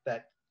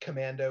that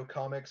Commando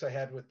comics I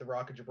had with the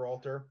Rock of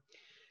Gibraltar.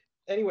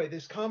 Anyway,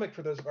 this comic,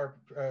 for those of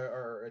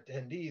our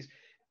attendees,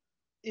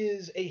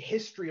 is a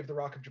history of the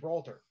Rock of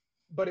Gibraltar.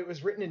 But it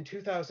was written in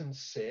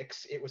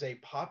 2006. It was a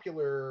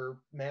popular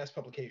mass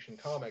publication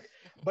comic,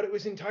 but it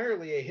was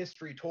entirely a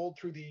history told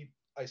through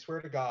I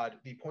swear to God,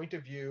 the point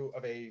of view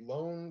of a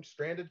lone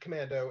stranded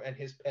commando and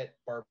his pet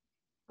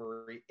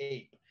Barbary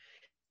ape.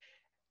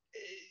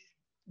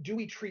 Do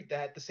we treat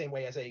that the same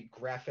way as a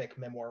graphic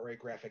memoir or a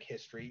graphic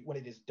history when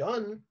it is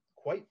done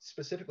quite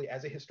specifically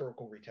as a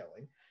historical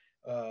retelling,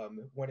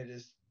 when it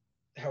is,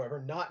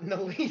 however, not in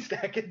the least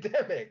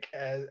academic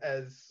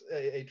as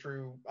a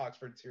true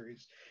Oxford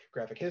series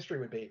graphic history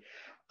would be?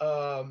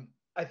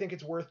 I think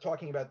it's worth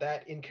talking about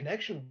that in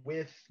connection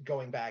with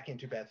going back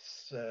into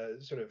Beth's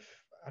sort of,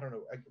 I don't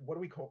know, what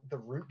do we call the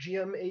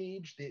Rootgium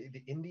age, the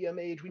Indium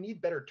age? We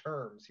need better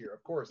terms here.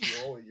 Of course,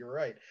 you're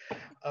right.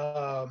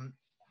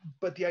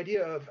 But the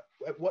idea of,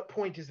 at what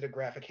point is it a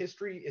graphic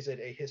history? Is it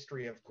a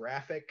history of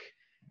graphic?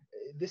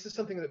 This is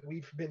something that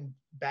we've been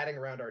batting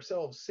around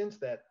ourselves since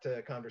that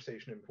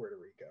conversation in Puerto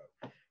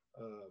Rico.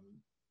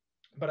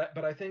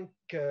 But I think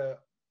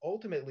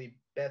ultimately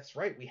Beth's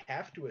right. We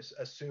have to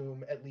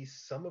assume at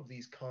least some of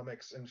these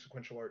comics and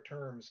sequential art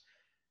terms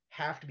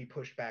have to be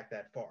pushed back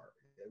that far.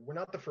 We're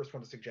not the first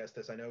one to suggest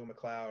this. I know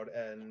McLeod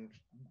and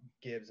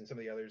Gibbs and some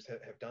of the others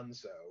have done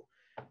so.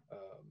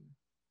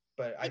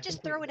 But I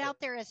just throw it out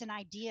there as an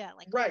idea,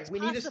 like, right. We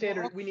need a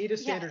standard. We need a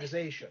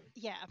standardization.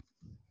 Yeah.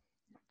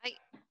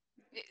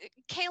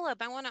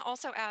 Kaleb, I want to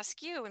also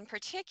ask you in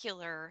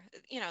particular,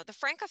 you know, the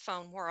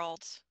Francophone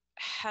world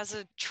has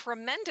a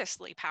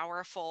tremendously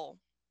powerful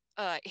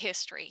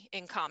history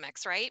in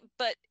comics, right?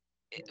 But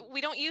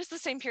we don't use the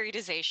same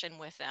periodization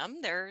with them.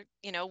 They're,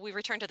 you know, we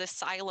return to the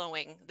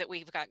siloing that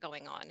we've got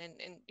going on.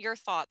 And your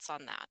thoughts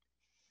on that?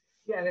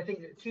 Yeah, and I think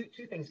that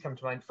two things come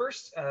to mind.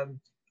 First,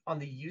 on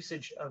the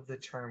usage of the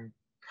term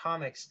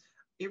comics,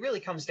 it really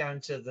comes down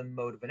to the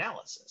mode of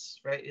analysis,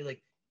 right?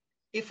 Like,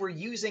 if we're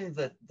using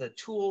the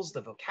tools,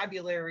 the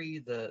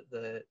vocabulary,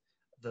 the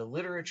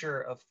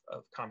literature of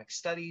comic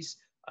studies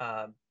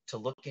to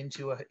look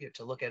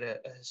at a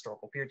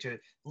historical period, to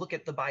look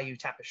at the Bayeux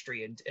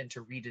Tapestry and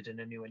to read it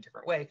in a new and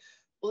different way,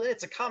 well,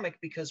 it's a comic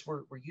because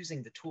we're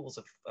using the tools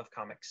of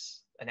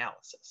comics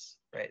analysis,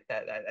 right?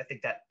 I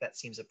think that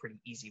seems a pretty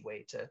easy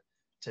way to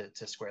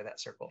square that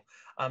circle.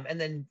 And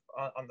then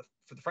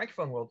for the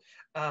Francophone world,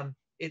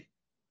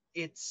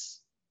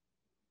 it's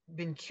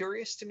been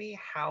curious to me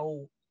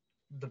how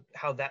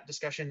that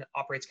discussion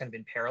operates kind of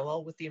in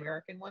parallel with the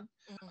American one.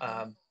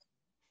 Mm-hmm.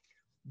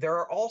 There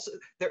are also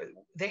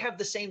they have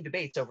the same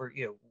debates over,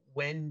 you know,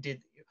 when did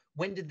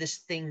this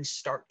thing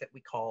start that we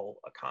call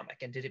a comic,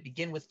 and did it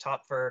begin with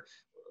Topfer?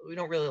 We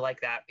don't really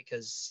like that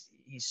because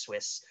he's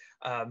Swiss.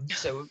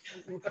 So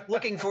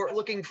looking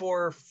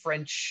for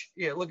French,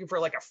 you know, looking for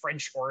like a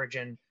French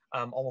origin,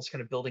 almost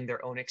kind of building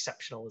their own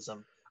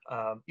exceptionalism.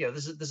 You know,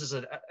 this is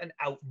an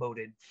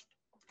outmoded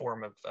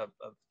form of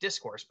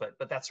discourse,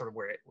 but that's sort of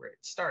where it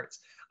starts.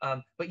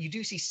 But you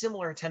do see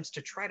similar attempts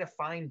to try to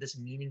find this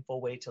meaningful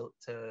way to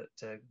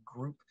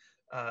group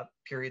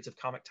periods of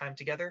comic time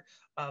together.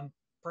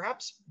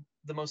 Perhaps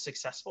the most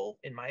successful,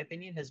 in my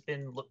opinion, has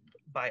been looked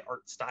by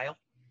art style.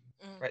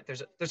 Right,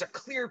 there's a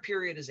clear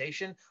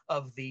periodization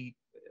of the,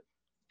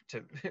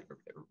 to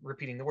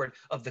repeating the word,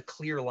 of the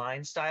clear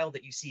line style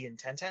that you see in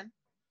Tintin,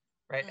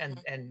 right?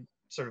 And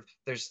sort of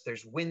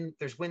there's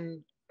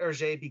when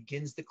Hergé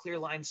begins the clear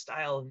line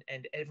style,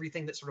 and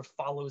everything that sort of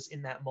follows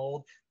in that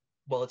mold,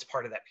 well, it's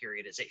part of that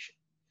periodization.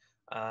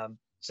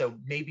 So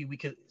maybe we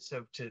could,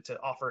 so to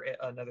offer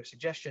another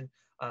suggestion,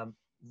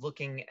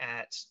 looking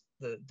at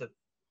the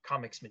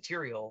comics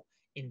material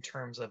in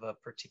terms of a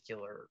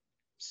particular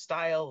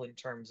style, in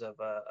terms of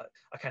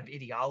a kind of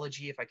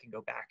ideology. If I can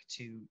go back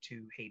to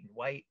Hayden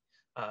White,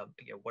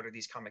 you know, what are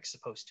these comics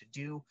supposed to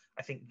do?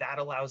 I think that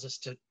allows us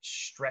to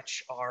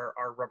stretch our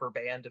rubber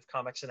band of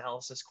comics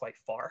analysis quite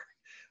far,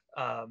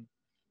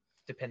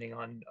 depending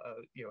on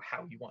you know,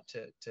 how you want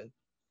to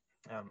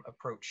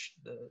approach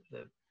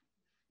the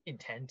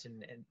intent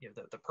and you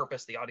know, the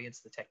purpose, the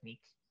audience, the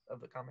technique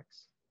of the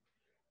comics.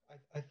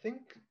 I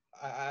think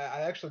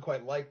I actually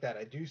quite like that.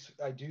 I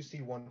do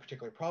see one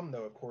particular problem,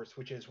 though, of course,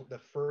 which is the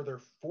further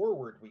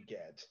forward we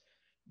get,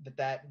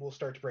 that will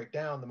start to break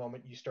down the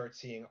moment you start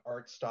seeing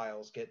art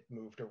styles get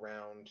moved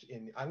around.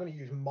 I'm going to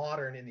use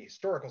modern in the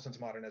historical sense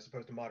of modern as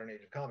opposed to modern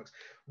age of comics.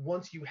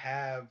 Once you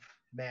have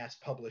mass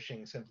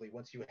publishing, simply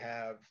once you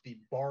have the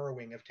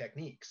borrowing of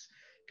techniques,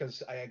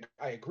 because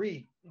I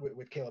agree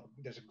with Kaleb,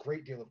 there's a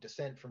great deal of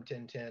dissent from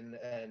Tintin,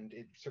 and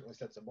it certainly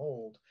sets a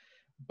mold.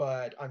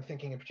 But I'm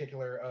thinking in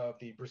particular of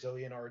the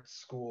Brazilian art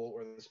school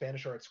or the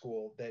Spanish art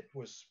school that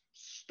was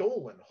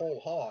stolen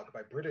whole hog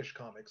by British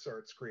comics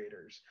arts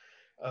creators,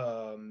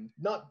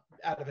 not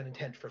out of an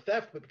intent for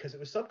theft, but because it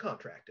was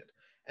subcontracted.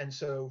 And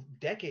so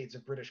decades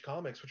of British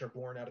comics, which are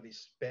born out of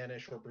these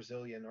Spanish or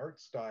Brazilian art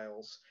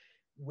styles,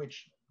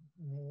 which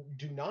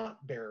do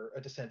not bear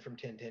a descent from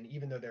Tintin,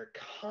 even though their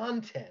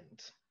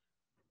content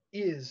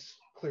is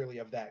clearly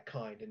of that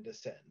kind and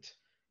descent.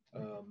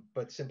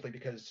 But simply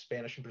because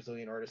Spanish and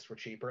Brazilian artists were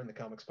cheaper and the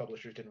comics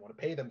publishers didn't want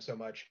to pay them so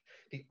much,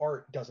 the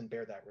art doesn't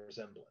bear that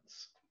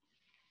resemblance.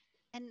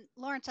 And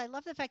Lawrence, I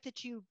love the fact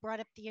that you brought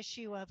up the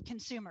issue of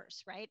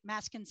consumers, right?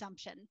 Mass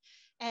consumption.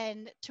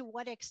 And to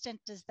what extent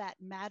does that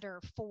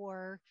matter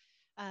for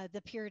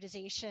the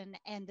periodization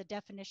and the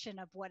definition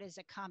of what is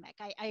a comic?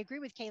 I agree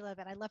with Kaleb,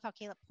 and I love how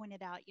Kaleb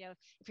pointed out, you know,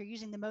 if you're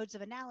using the modes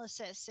of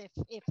analysis,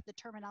 if the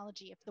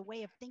terminology, if the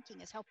way of thinking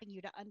is helping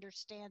you to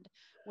understand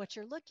what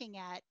you're looking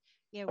at,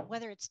 you know,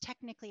 whether it's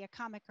technically a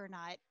comic or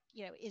not,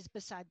 you know, is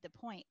beside the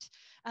point.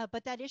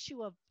 But that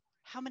issue of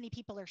how many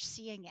people are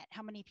seeing it,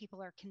 how many people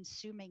are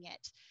consuming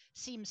it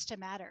seems to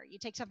matter. You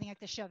take something like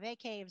the Chauvet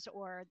Caves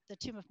or the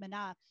Tomb of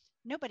Manas,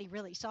 nobody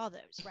really saw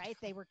those, right?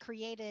 They were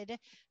created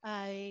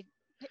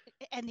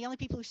and the only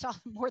people who saw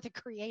them were the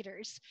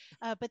creators.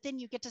 But then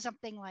you get to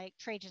something like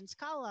Trajan's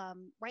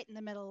Column, right in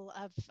the middle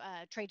of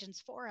Trajan's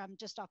Forum,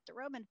 just off the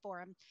Roman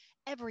Forum.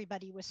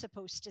 Everybody was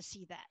supposed to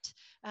see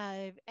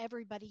that.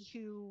 Everybody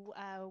who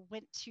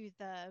went to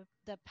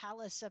the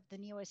palace of the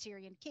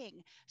Neo-Assyrian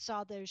king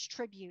saw those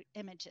tribute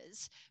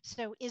images.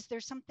 So is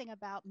there something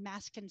about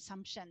mass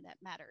consumption that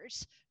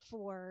matters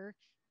for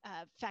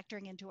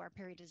factoring into our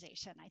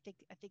periodization? I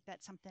think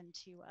that's something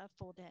to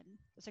fold in.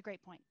 That's a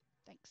great point.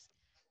 Thanks.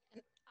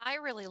 I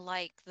really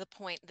like the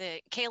point that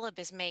Kaleb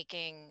is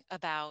making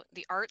about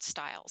the art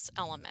styles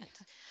element.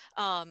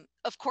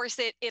 Of course,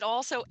 it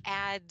also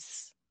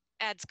adds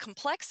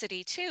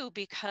complexity too,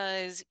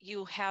 because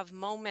you have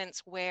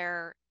moments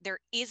where there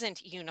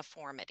isn't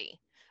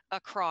uniformity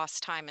across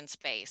time and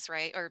space,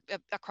 right? Or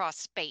across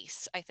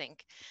space, I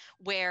think,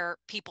 where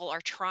people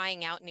are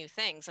trying out new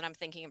things. And I'm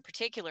thinking in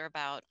particular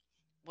about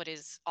what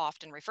is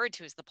often referred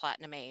to as the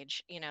Platinum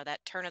Age, you know,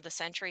 that turn of the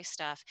century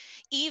stuff.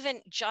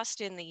 Even just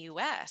in the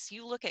US,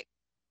 you look at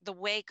the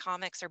way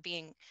comics are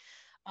being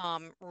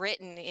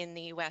written in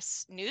the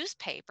US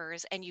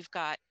newspapers, and you've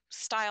got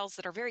styles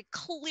that are very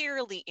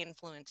clearly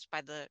influenced by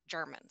the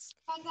Germans,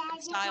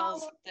 and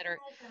styles that are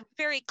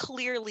very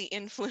clearly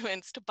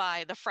influenced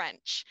by the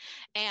French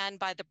and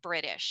by the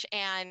British,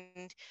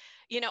 and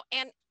you know,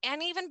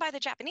 and even by the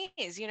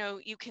Japanese. You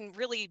know, you can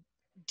really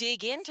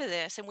dig into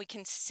this and we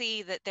can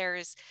see that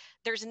there's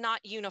not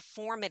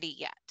uniformity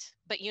yet,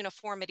 but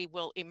uniformity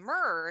will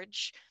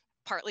emerge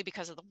partly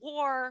because of the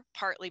war,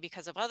 partly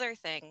because of other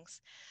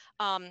things.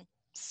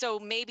 So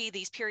maybe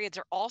these periods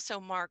are also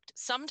marked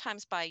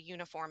sometimes by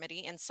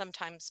uniformity and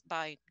sometimes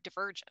by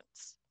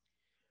divergence.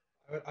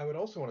 I would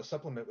also want to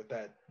supplement with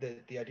that,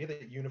 the idea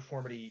that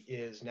uniformity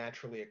is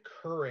naturally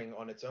occurring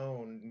on its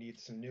own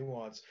needs some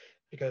nuance,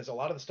 because a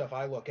lot of the stuff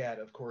I look at,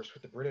 of course,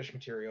 with the British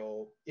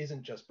material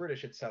isn't just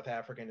British, it's South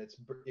African,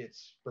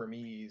 it's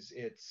Burmese,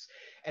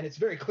 and it's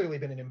very clearly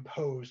been an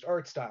imposed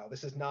art style.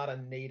 This is not a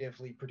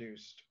natively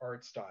produced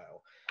art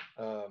style.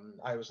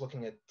 I was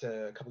looking at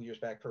a couple years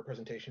back for a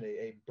presentation,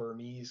 a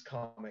Burmese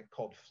comic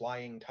called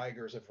Flying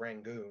Tigers of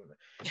Rangoon,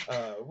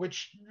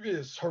 which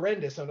is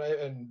horrendous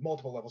on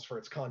multiple levels for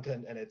its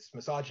content and its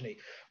misogyny,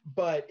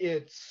 but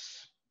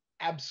it's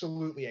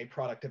absolutely a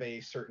product of a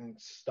certain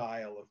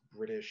style of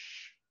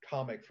British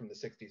comic from the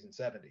 60s and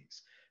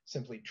 70s,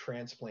 simply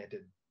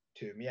transplanted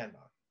to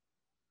Myanmar.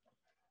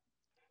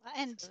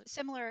 And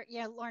similar,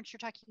 yeah, Lawrence, you're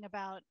talking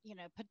about,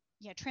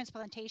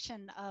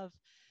 transplantation of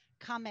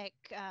comic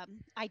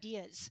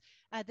ideas.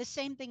 The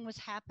same thing was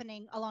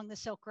happening along the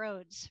Silk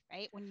Roads,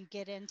 right? When you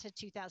get into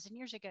 2000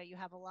 years ago, you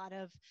have a lot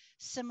of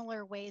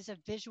similar ways of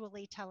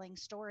visually telling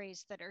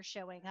stories that are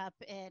showing up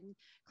in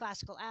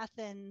classical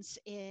Athens,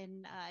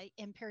 in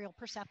imperial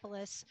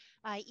Persepolis,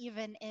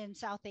 even in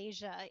South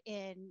Asia,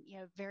 in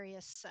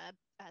various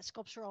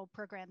sculptural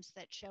programs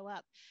that show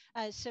up.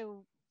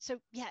 So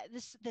yeah,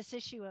 this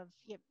issue of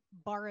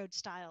borrowed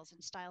styles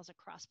and styles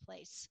across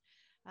place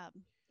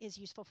is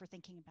useful for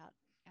thinking about.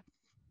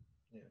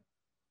 Yeah.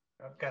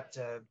 I've got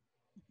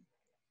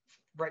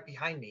right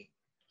behind me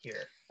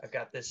here, I've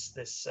got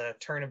this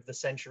turn of the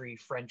century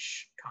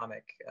French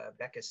comic,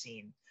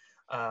 Bécassine,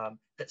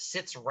 that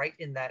sits right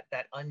in that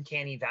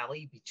uncanny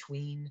valley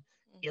between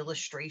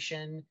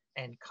illustration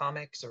and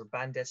comics or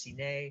bande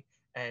dessinée,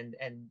 and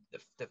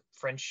the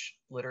French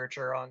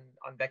literature on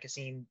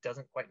Bécassine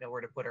doesn't quite know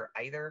where to put her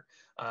either,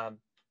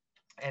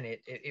 and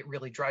it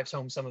really drives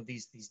home some of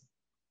these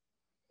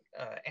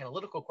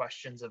analytical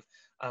questions of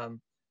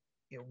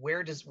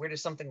where does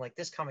something like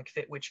this comic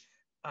fit, which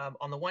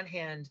on the one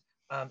hand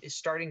is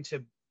starting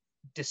to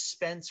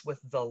dispense with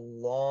the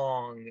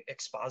long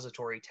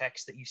expository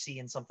text that you see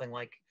in something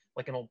like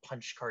an old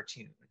Punch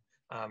cartoon,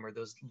 or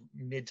those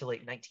mid to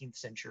late 19th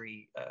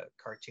century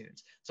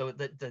cartoons. So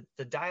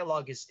the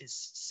dialogue is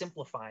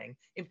simplifying,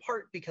 in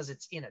part because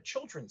it's in a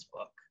children's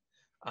book.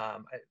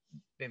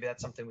 Maybe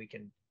that's something we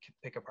can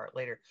pick apart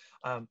later.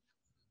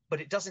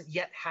 But it doesn't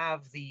yet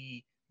have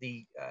the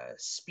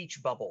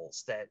speech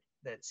bubbles that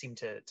seem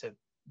to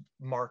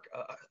mark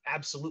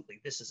absolutely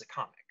this is a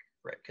comic,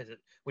 right?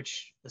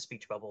 Which the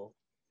speech bubble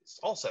is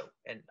also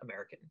an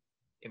American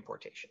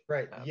importation,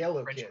 right?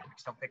 Yellow French Kid.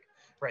 Comics don't pick,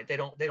 right? They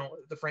don't.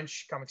 The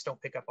French comics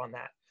don't pick up on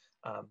that,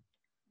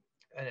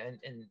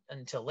 and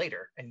until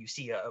later, and you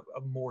see a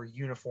more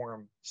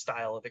uniform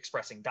style of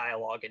expressing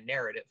dialogue and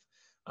narrative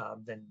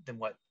than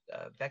what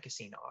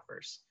Bécassine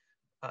offers.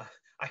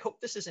 I hope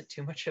this isn't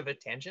too much of a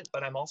tangent,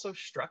 but I'm also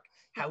struck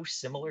how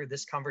similar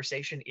this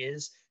conversation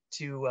is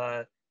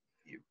to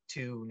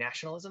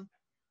nationalism.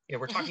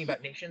 We're talking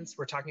about nations.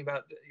 We're talking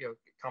about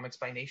comics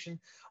by nation,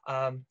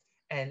 and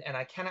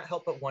I cannot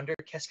help but wonder,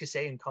 qu'est-ce que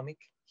c'est un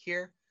comique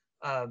here?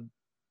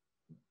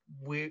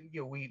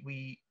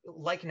 We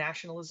like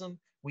nationalism.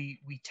 We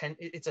tend,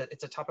 it's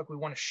a topic we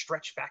want to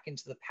stretch back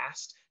into the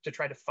past to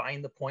try to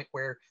find the point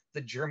where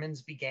the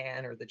Germans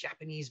began or the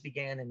Japanese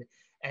began,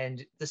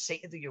 and the same,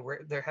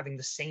 where they're having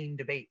the same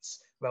debates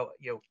about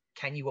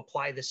can you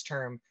apply this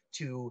term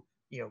to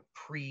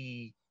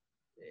pre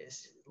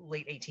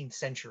late 18th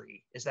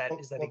century? Is that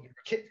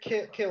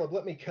Kaleb,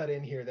 let me cut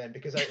in here then,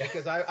 because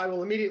I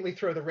will immediately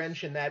throw the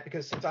wrench in that,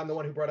 because since I'm the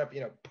one who brought up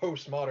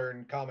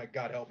postmodern comic,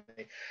 God help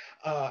me,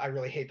 I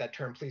really hate that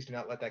term. Please do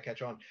not let that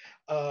catch on.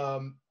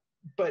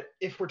 But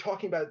if we're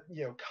talking about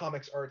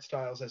comics art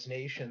styles as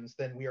nations,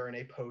 then we are in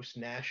a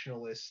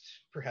post-nationalist,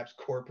 perhaps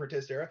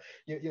corporatist era.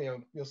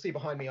 You'll see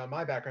behind me on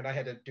my background, I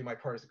had to do my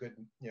part as a good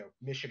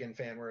Michigan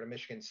fan. We're at a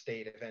Michigan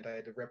State event. I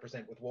had to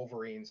represent with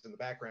Wolverines in the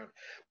background.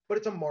 But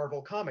it's a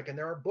Marvel comic, and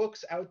there are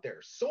books out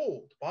there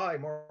sold by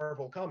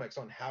Marvel Comics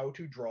on how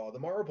to draw the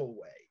Marvel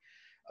way.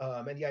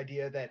 And the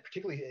idea that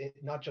particularly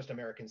not just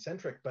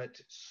American-centric, but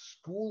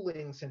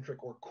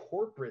schooling-centric or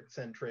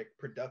corporate-centric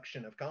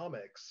production of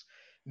comics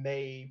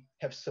may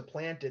have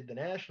supplanted the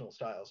national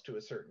styles to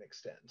a certain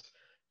extent.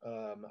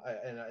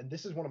 And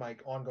this is one of my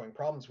ongoing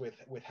problems with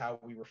how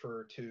we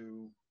refer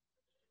to,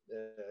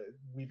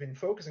 we've been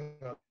focusing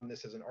on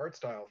this as an art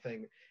style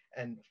thing,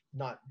 and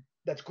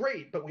that's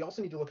great, but we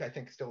also need to look, I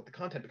think, still at the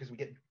content, because we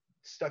get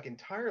stuck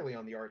entirely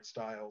on the art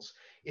styles.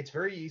 It's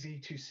very easy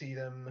to see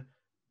them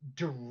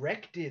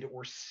directed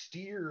or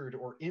steered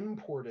or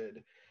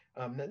imported.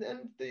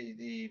 And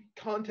the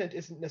content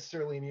isn't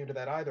necessarily immune to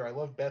that either. I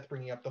love Beth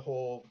bringing up the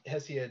whole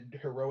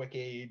Hesiod heroic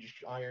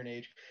age, Iron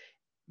Age.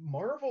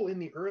 Marvel in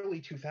the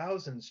early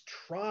 2000s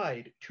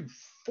tried to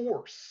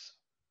force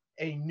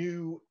a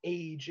new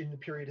age in the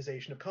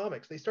periodization of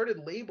comics. They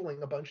started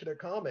labeling a bunch of their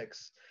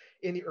comics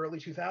in the early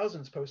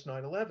 2000s, post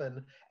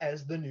 9/11,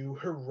 as the new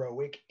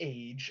heroic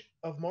age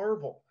of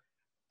Marvel.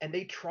 And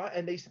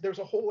there's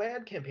a whole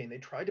ad campaign. They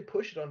tried to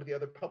push it onto the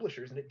other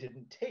publishers, and it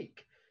didn't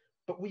take.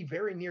 But we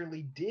very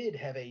nearly did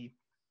have a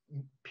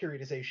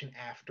periodization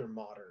after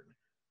modern.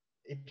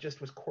 It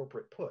just was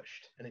corporate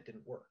pushed, and it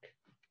didn't work.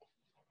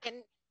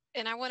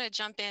 And I want to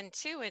jump in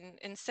too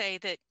and say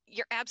that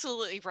you're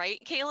absolutely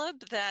right,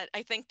 Kaleb, that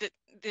I think that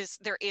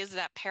there is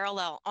that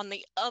parallel. On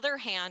the other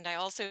hand, I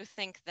also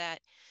think that,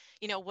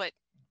 what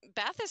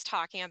Beth is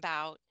talking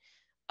about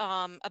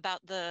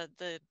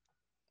the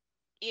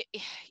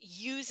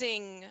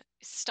using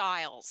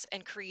styles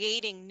and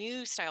creating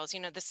new styles,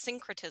 the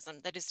syncretism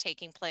that is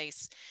taking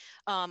place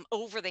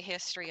over the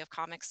history of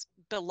comics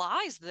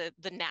belies the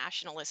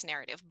nationalist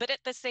narrative. But at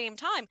the same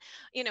time,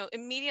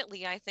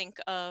 immediately I think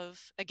of,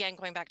 again,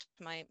 going back to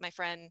my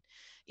friend,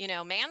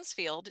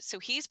 Mansfield. So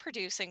he's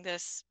producing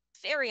this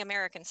very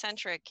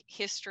American-centric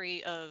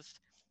history of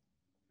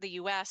the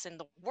US and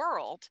the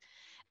world.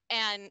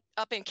 And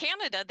up in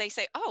Canada, they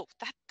say, oh,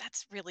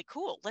 that's really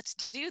cool. Let's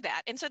do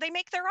that. And so they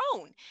make their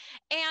own.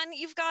 And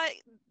you've got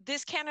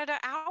this Canada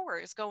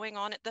Hours going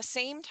on at the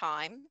same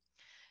time,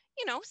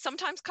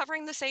 sometimes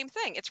covering the same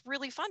thing. It's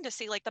really fun to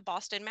see like the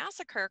Boston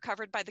Massacre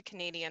covered by the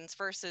Canadians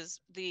versus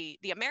the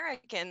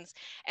Americans,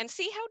 and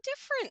see how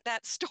different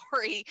that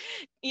story,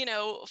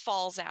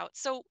 falls out.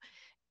 So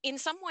in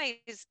some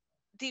ways,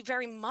 they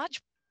very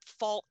much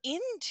fall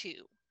into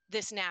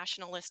this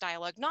nationalist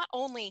dialogue, not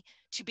only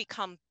to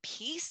become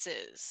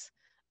pieces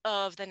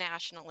of the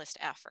nationalist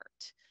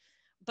effort,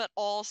 but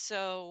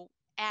also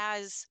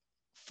as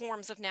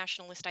forms of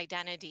nationalist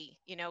identity,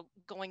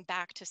 going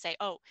back to say,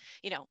 oh,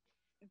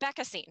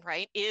 Bécassine,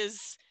 right,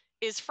 is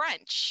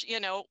French,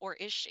 or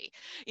is she,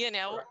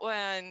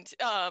 and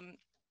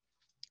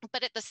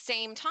but at the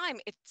same time,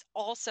 it's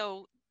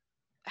also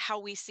how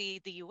we see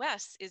the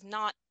US is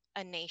not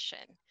a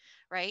nation,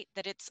 right?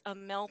 That it's a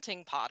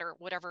melting pot, or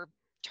whatever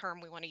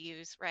term we want to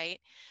use, right?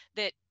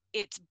 That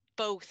it's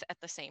both at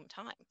the same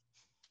time.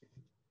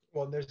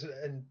 Well,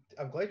 and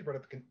I'm glad you brought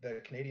up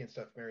the Canadian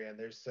stuff, Maryanne.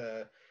 There's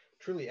a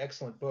truly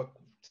excellent book.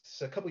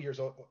 It's a couple years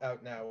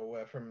out now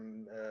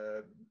from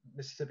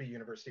Mississippi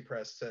University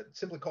Press,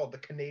 simply called The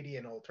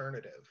Canadian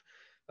Alternative,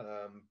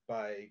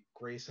 by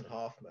Grayson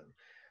Hoffman,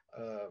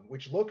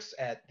 which looks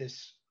at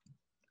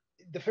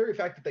the very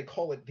fact that they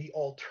call it the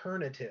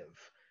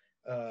alternative.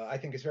 I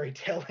think is very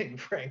telling,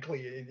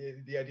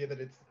 frankly. The idea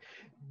that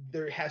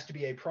there has to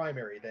be a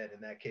primary then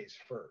in that case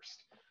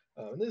first.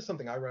 And this is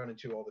something I run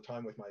into all the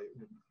time with my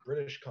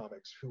British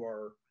comics, who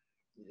are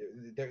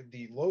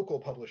the local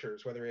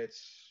publishers, whether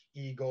it's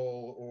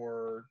Eagle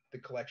or the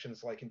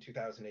collections like in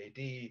 2000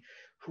 AD,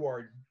 who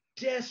are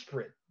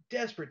desperate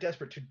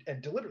to,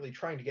 and deliberately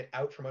trying to get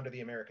out from under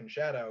the American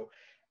shadow,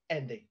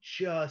 and they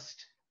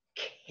just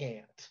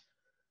can't.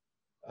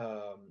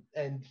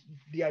 And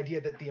the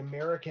idea that the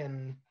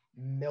American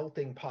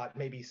melting pot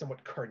may be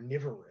somewhat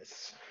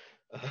carnivorous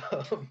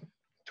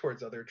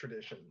towards other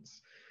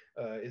traditions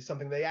is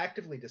something they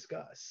actively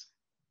discuss.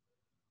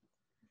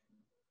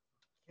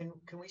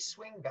 Can we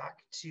swing back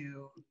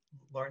to,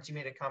 Lawrence, you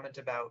made a comment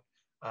about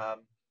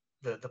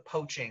the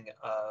poaching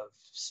of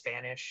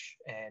Spanish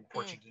and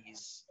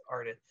Portuguese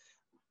artists.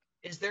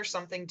 Is there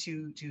something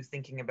to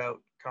thinking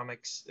about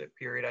comics,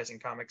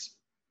 periodizing comics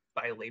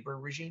by labor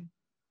regime?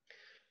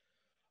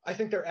 I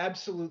think there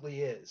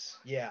absolutely is.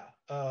 Yeah.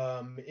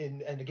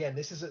 And again,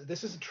 this is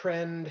a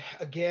trend.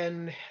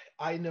 Again,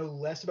 I know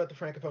less about the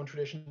Francophone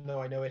tradition,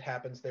 though I know it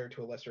happens there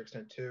to a lesser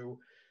extent too.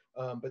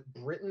 But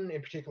Britain,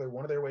 in particular,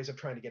 one of their ways of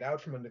trying to get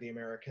out from under the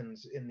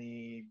Americans in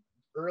the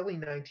early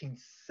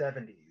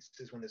 1970s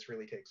is when this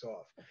really takes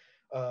off.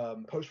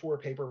 Post-war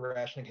paper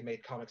rationing had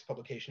made comics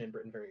publication in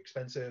Britain very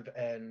expensive,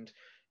 and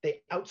they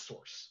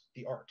outsource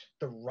the art.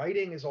 The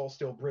writing is all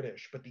still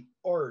British, but the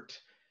art,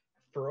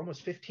 for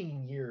almost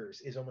 15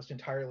 years, is almost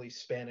entirely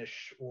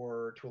Spanish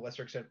or, to a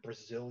lesser extent,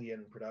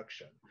 Brazilian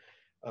production.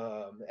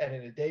 And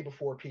in a day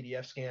before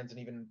PDF scans and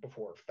even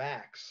before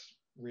fax,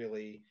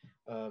 really,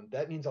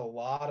 that means a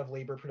lot of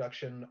labor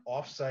production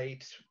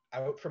offsite,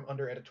 out from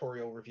under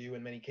editorial review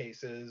in many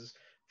cases,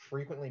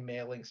 frequently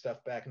mailing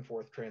stuff back and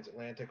forth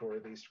transatlantic or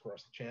at least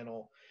across the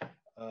channel.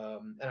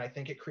 And I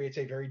think it creates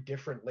a very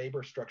different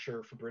labor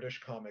structure for British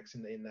comics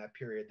in that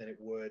period than it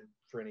would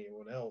for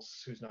anyone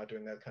else who's not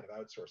doing that kind of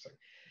outsourcing.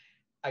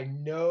 I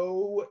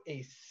know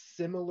a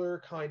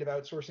similar kind of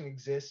outsourcing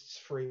exists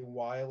for a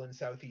while in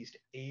Southeast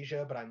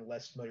Asia, but I'm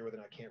less familiar with it,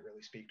 and I can't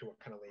really speak to what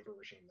kind of labor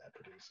regime that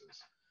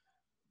produces.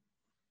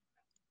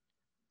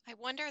 I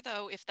wonder,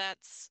 though, if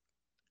that's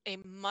a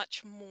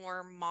much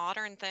more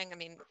modern thing. I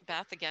mean,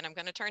 Beth, again, I'm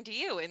going to turn to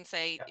you and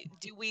say,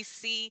 do we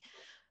see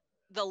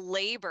the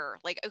labor,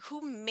 like who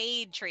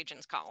made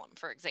Trajan's Column,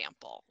 for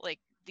example, like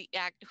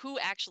who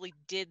actually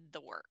did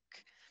the work?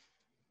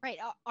 Right,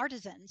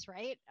 artisans,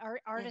 right?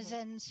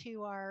 Artisans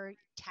who are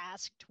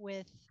tasked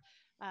with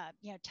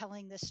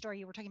telling this story.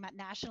 You were talking about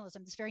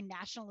nationalism, this very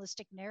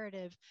nationalistic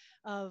narrative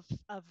of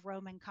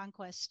Roman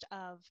conquest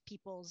of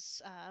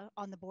peoples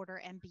on the border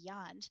and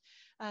beyond.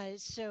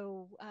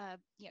 So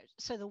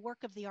the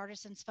work of the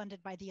artisans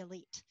funded by the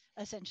elite,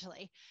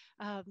 essentially.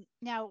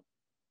 Now,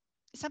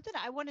 something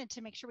I wanted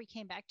to make sure we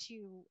came back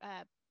to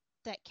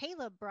that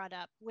Kaleb brought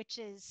up, which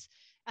is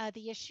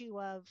the issue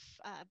of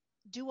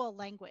dual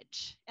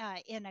language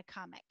in a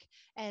comic,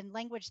 and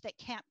language that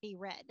can't be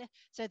read.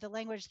 So the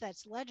language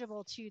that's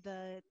legible to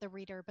the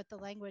reader, but the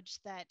language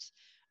that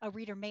a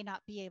reader may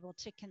not be able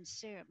to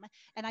consume.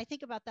 And I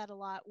think about that a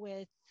lot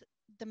with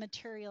the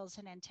materials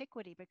in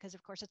antiquity, because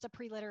of course it's a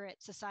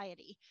pre-literate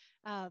society.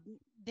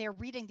 They're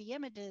reading the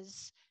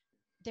images,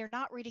 they're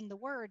not reading the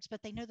words,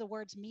 but they know the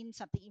words mean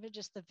something. Even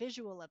just the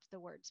visual of the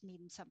words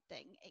mean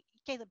something.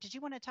 Kaleb, did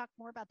you want to talk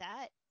more about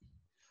that?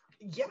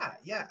 Yeah.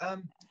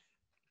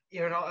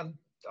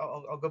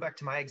 I'll go back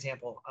to my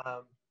example.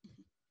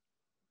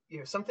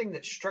 Something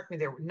that struck me,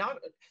 there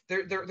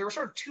were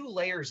sort of two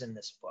layers in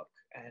this book,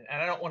 and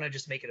I don't want to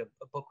just make it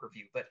a book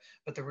review, but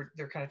there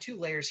are kind of two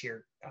layers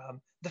here.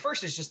 The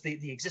first is just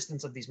the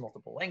existence of these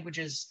multiple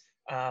languages,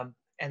 and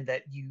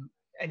that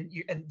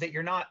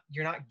you're not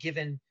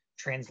given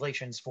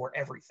translations for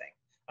everything,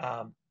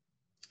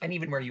 and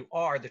even where you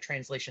are, the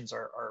translations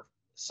are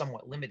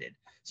somewhat limited.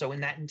 So in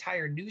that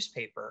entire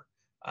newspaper,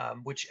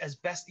 which, as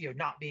best,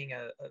 not being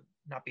a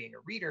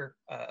reader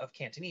of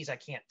Cantonese, I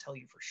can't tell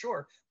you for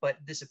sure, but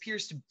this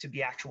appears to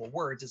be actual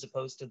words as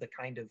opposed to the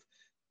kind of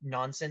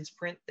nonsense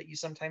print that you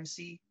sometimes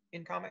see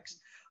in comics.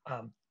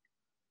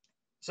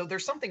 So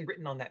there's something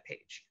written on that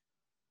page.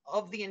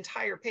 Of the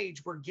entire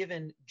page, we're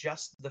given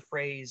just the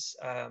phrase,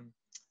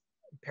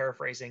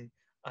 paraphrasing,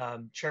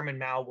 Chairman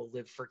Mao will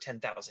live for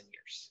 10,000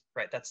 years,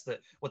 right? That's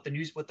what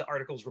the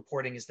article's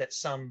reporting is, that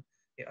some,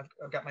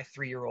 I've got my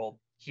 3-year-old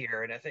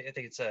here, and I think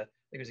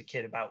it was a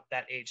kid about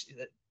that age,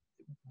 that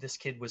this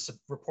kid was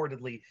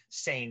reportedly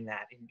saying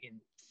that in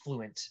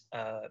fluent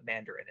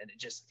Mandarin, and it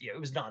just, it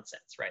was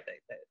nonsense, right?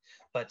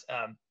 But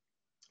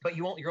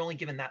you're only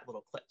given that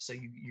little clip, so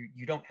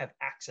you don't have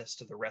access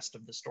to the rest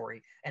of the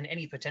story and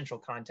any potential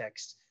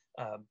context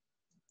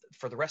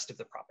for the rest of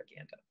the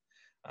propaganda.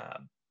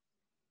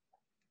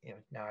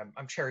 Now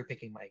I'm cherry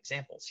picking my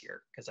examples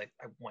here because I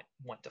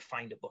want to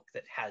find a book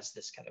that has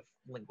this kind of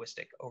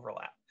linguistic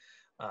overlap.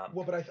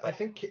 But I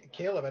think,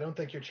 Kaleb, I don't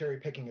think you're cherry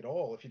picking at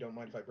all, if you don't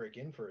mind if I break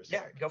in for a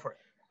sec. Yeah, go for it.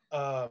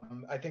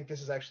 I think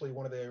this is actually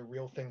one of the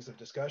real things of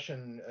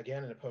discussion,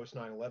 again, in a post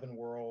 9/11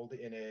 world,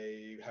 in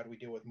a how do we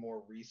deal with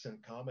more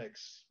recent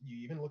comics. You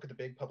even look at the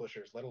big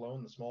publishers, let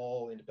alone the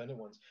small independent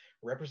ones.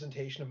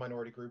 Representation of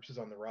minority groups is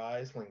on the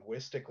rise,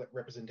 linguistic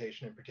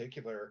representation in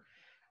particular.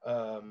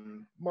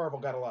 Marvel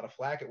got a lot of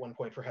flack at one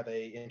point for how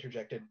they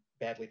interjected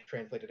badly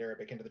translated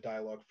Arabic into the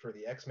dialogue for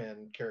the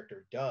X-Men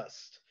character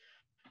Dust.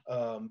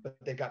 But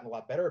they've gotten a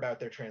lot better about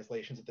their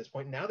translations at this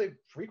point. Now they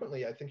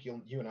frequently, I think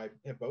you and I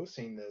have both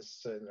seen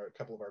this in a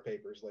couple of our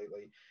papers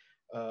lately.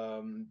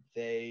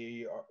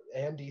 They are,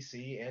 and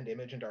DC and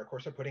Image and Dark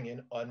Horse are putting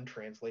in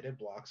untranslated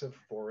blocks of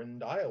foreign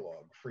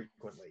dialogue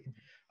frequently.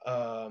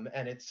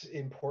 And it's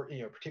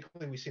important,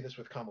 particularly we see this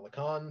with Kamala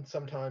Khan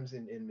sometimes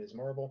in Ms.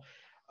 Marvel.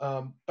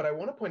 But I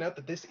want to point out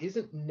that this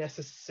isn't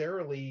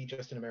necessarily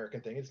just an American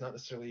thing. It's not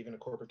necessarily even a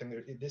corporate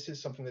thing. This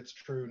is something that's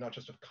true not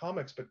just of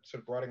comics, but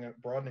sort of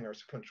broadening our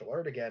sequential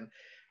art again.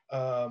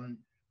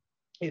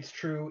 It's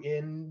true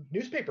in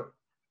newspaper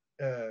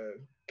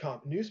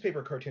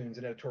cartoons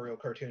and editorial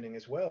cartooning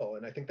as well.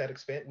 And I think that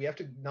we have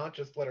to not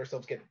just let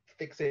ourselves get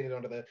fixated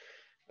onto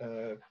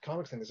the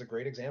comics thing. There's a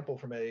great example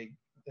from a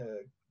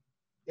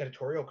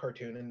editorial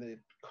cartoon in the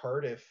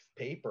Cardiff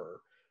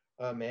paper.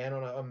 A man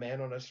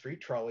on a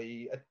street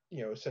trolley,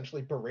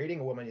 essentially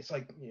berating a woman. It's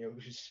like,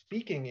 she's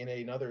speaking in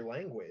another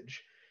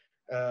language.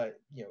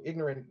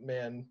 Ignorant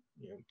man,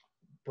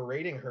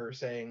 berating her,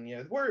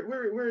 saying,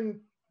 we're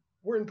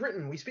in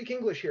Britain. We speak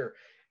English here,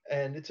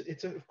 and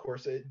it's of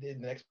course the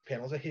next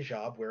panel is a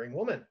hijab wearing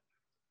woman,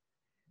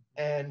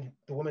 and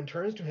the woman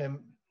turns to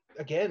him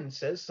again,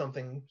 says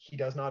something he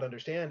does not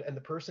understand, and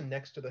the person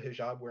next to the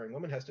hijab wearing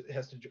woman has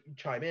to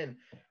chime in.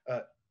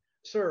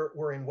 Sir,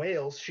 we're in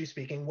Wales. She's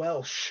speaking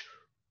Welsh.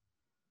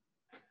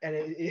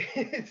 And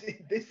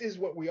this is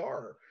what we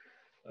are.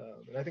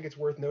 And I think it's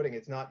worth noting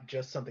it's not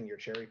just something you're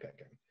cherry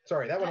picking.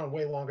 Sorry, that went on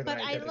way longer than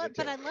I intended it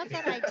to. But I love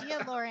that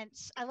idea,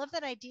 Lawrence. I love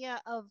that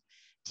idea of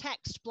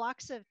text,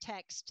 blocks of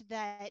text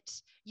that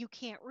you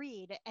can't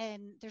read.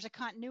 And there's a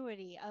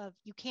continuity of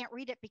you can't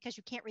read it because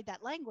you can't read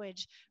that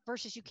language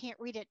versus you can't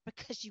read it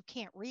because you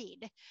can't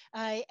read.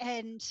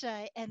 And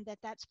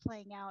that's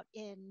playing out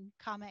in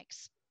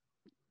comics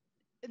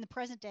in the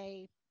present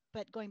day,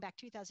 but going back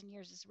 2,000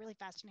 years is a really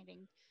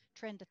fascinating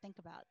trend to think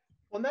about.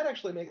 Well, and that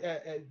actually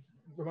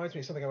reminds me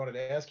of something I wanted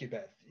to ask you,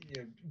 Beth.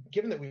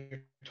 Given that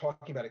we're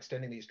talking about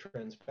extending these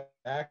trends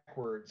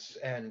backwards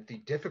and the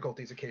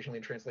difficulties occasionally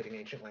in translating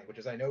ancient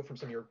languages, I know from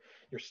some of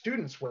your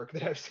students' work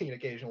that I've seen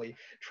occasionally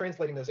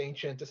translating those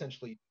ancient,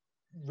 essentially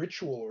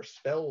ritual or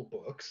spell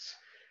books.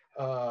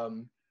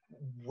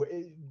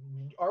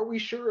 Are we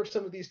sure of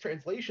some of these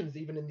translations,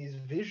 even in these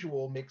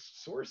visual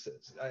mixed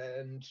sources?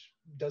 And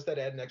does that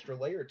add an extra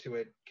layer to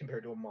it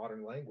compared to a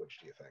modern language,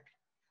 do you think?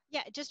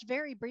 Yeah, just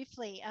very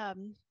briefly,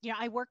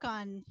 I work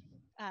on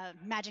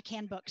magic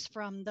handbooks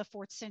from the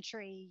 4th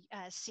century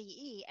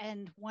CE,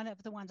 and one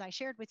of the ones I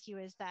shared with you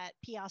is that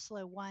P.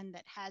 Oslo one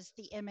that has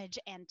the image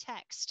and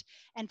text.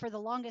 And for the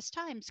longest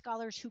time,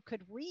 scholars who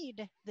could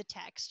read the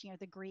text,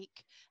 the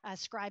Greek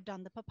scribed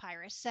on the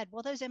papyrus, said,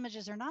 well, those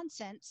images are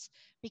nonsense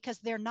because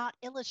they're not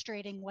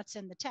illustrating what's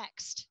in the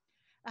text.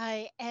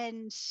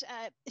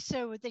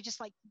 So they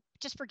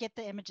just forget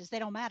the images, they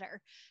don't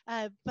matter.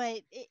 I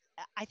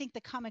think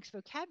the comics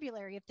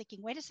vocabulary of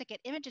thinking, wait a second,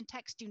 image and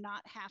text do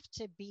not have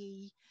to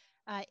be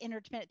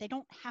interdependent. They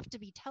don't have to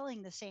be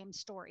telling the same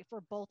story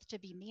for both to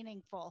be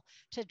meaningful,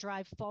 to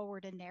drive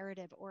forward a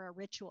narrative or a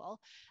ritual.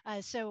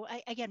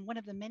 Again, one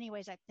of the many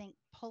ways I think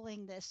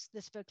pulling this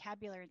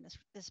vocabulary and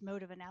this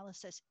mode of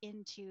analysis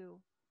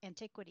into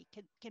antiquity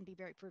can be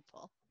very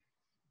fruitful.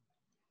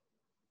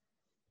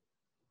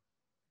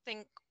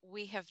 Think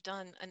we have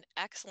done an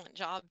excellent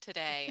job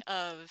today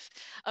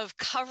of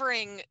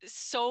covering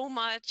so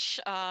much.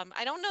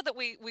 I don't know that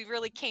we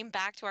really came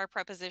back to our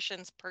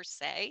prepositions per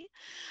se,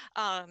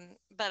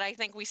 but I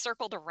think we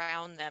circled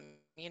around them.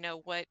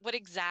 What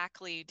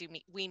exactly do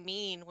we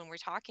mean when we're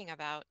talking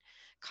about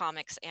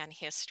comics and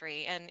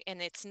history? And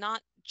it's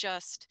not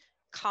just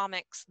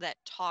comics that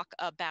talk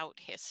about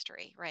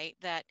history, right?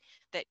 That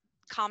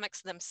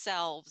comics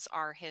themselves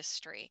are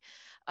history,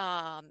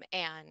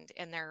 and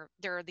there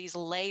are these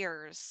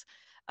layers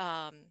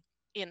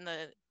in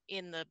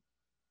the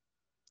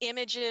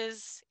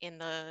images, in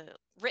the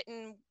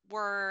written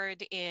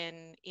word,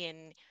 in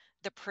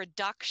the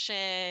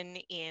production,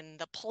 in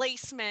the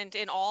placement,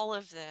 in all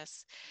of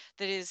this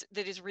that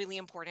is really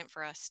important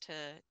for us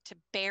to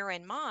bear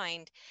in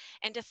mind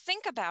and to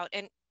think about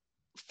and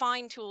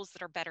find tools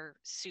that are better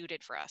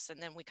suited for us.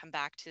 And then we come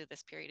back to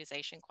this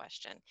periodization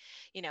question.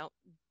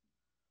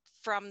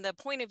 From the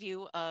point of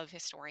view of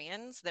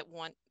historians that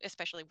want,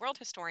 especially world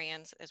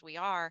historians as we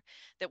are,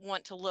 that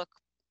want to look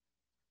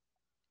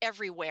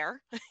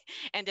everywhere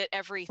and at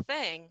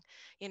everything,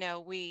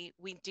 we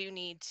do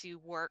need to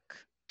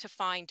work to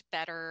find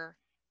better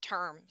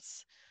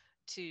terms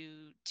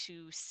to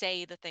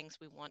say the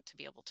things we want to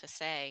be able to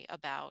say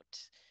about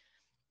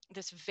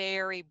this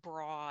very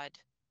broad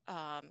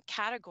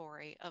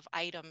category of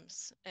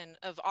items and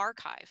of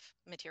archive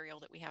material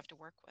that we have to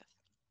work with.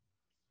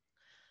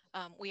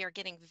 We are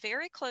getting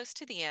very close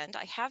to the end.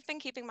 I have been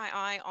keeping my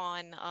eye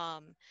on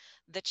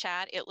the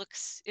chat. It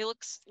looks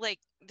like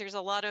there's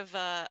a lot of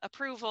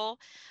approval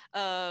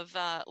of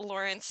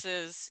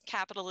Lawrence's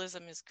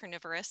capitalism is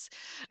carnivorous.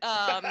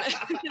 But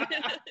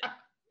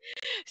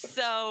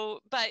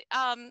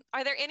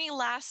are there any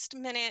last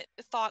minute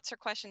thoughts or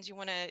questions you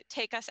want to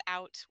take us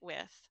out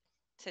with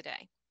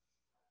today?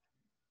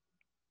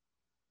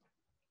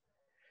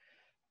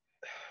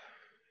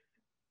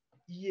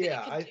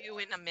 Yeah, that you can do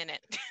in a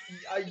minute.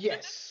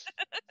 Yes.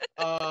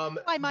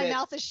 Why my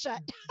mouth is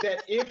shut.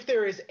 That if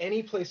there is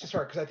any place to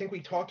start, because I think we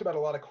talked about a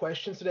lot of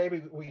questions today,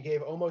 we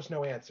gave almost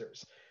no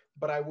answers.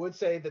 But I would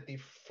say that the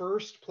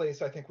first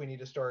place I think we need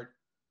to start,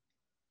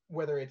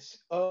 whether it's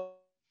of,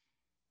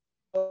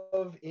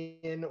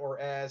 in, or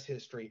as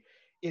history,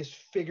 is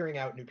figuring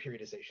out new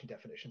periodization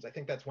definitions. I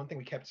think that's one thing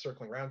we kept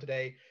circling around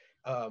today.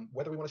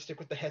 Whether we want to stick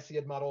with the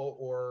Hesiod model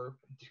or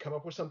come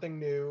up with something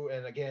new,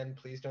 and again,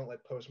 please don't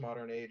let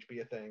postmodern age be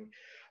a thing.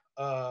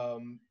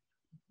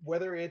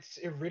 Whether it's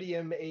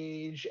Iridium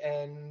age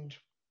and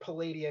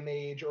Palladium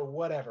age or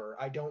whatever,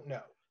 I don't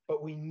know.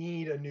 But we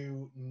need a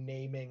new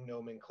naming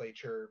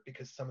nomenclature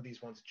because some of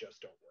these ones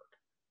just don't work.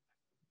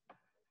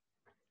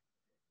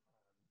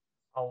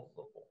 I'll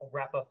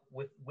wrap up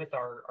with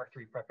our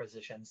three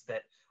prepositions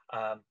that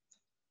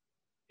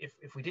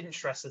if we didn't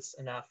stress this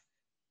enough,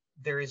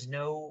 there is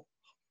no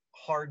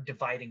hard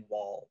dividing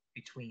wall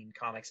between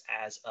comics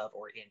as, of,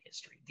 or in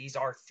history. These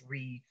are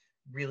three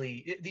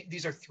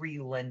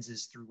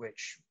lenses through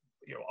which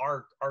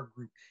our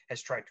group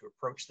has tried to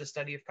approach the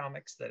study of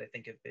comics that I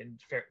think have been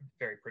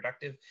very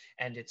productive.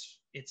 And it's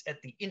at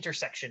the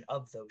intersection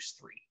of those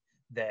three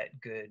that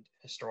good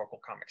historical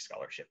comic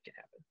scholarship can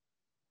happen.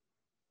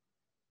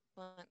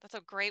 That's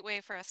a great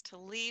way for us to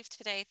leave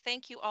today.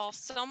 Thank you all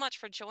so much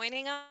for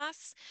joining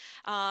us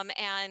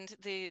and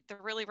the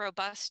really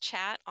robust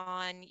chat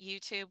on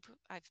YouTube.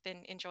 I've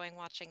been enjoying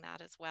watching that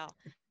as well.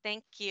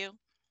 Thank you.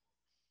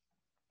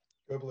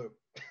 Go blue.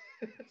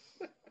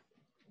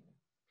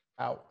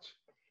 Ouch.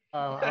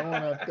 I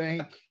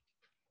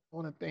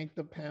want to thank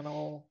the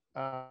panel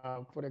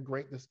for the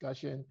great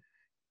discussion.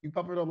 You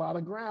covered a lot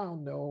of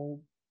ground,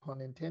 no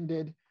pun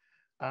intended.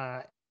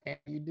 And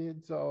you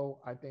did so,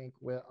 I think,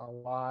 with a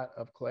lot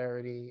of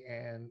clarity.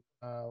 And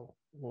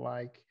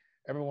like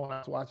everyone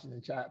else watching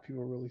the chat,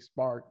 people were really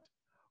sparked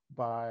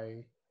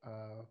by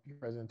your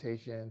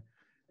presentation.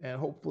 And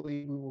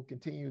hopefully we will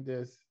continue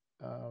this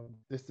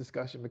this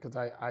discussion because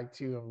I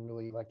too am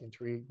really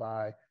intrigued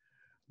by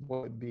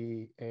what would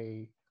be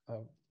a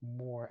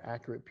more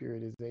accurate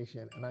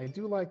periodization. And I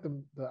do like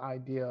the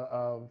idea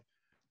of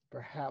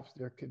perhaps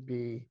there could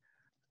be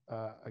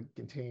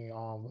continuing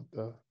on with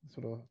the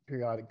sort of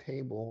periodic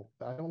table.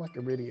 I don't like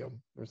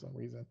iridium for some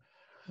reason.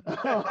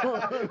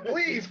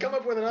 Please come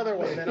up with another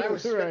one. And I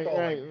was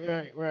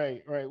spitballing.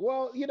 Right.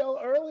 Well,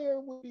 earlier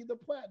would be the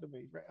platinum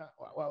age, right?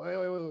 Well,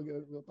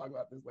 we'll talk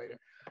about this later.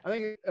 I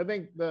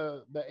think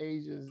the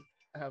ages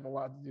have a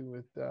lot to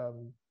do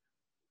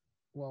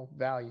with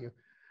value,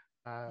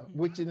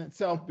 which in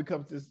itself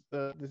becomes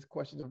this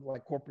question of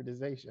like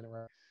corporatization,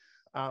 right?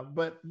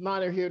 But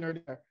neither here nor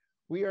there.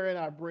 We are in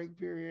our break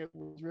period.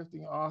 We're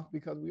drifting off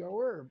because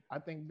we're, I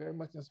think, very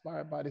much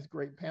inspired by this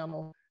great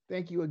panel.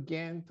 Thank you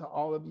again to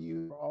all of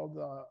you for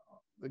all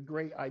the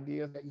great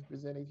ideas that you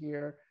presented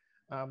here,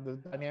 the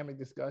dynamic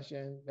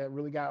discussion that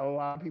really got a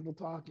lot of people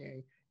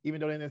talking, even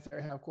though they didn't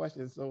necessarily have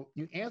questions. So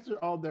you answered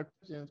all their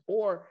questions,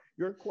 or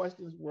your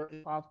questions were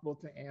impossible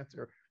to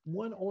answer,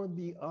 one or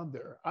the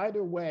other.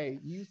 Either way,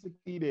 you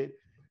succeeded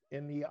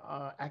in the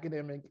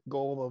academic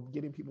goal of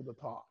getting people to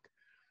talk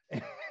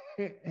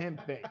and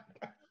think.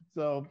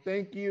 So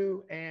thank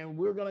you. And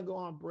we're going to go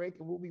on break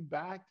and we'll be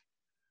back.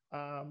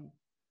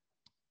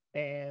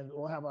 And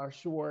we'll have our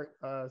short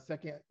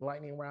second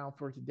lightning round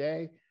for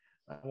today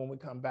when we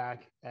come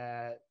back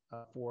at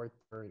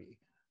 4:30.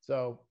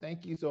 So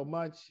thank you so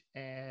much.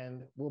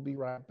 And we'll be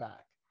right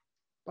back.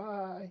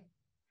 Bye.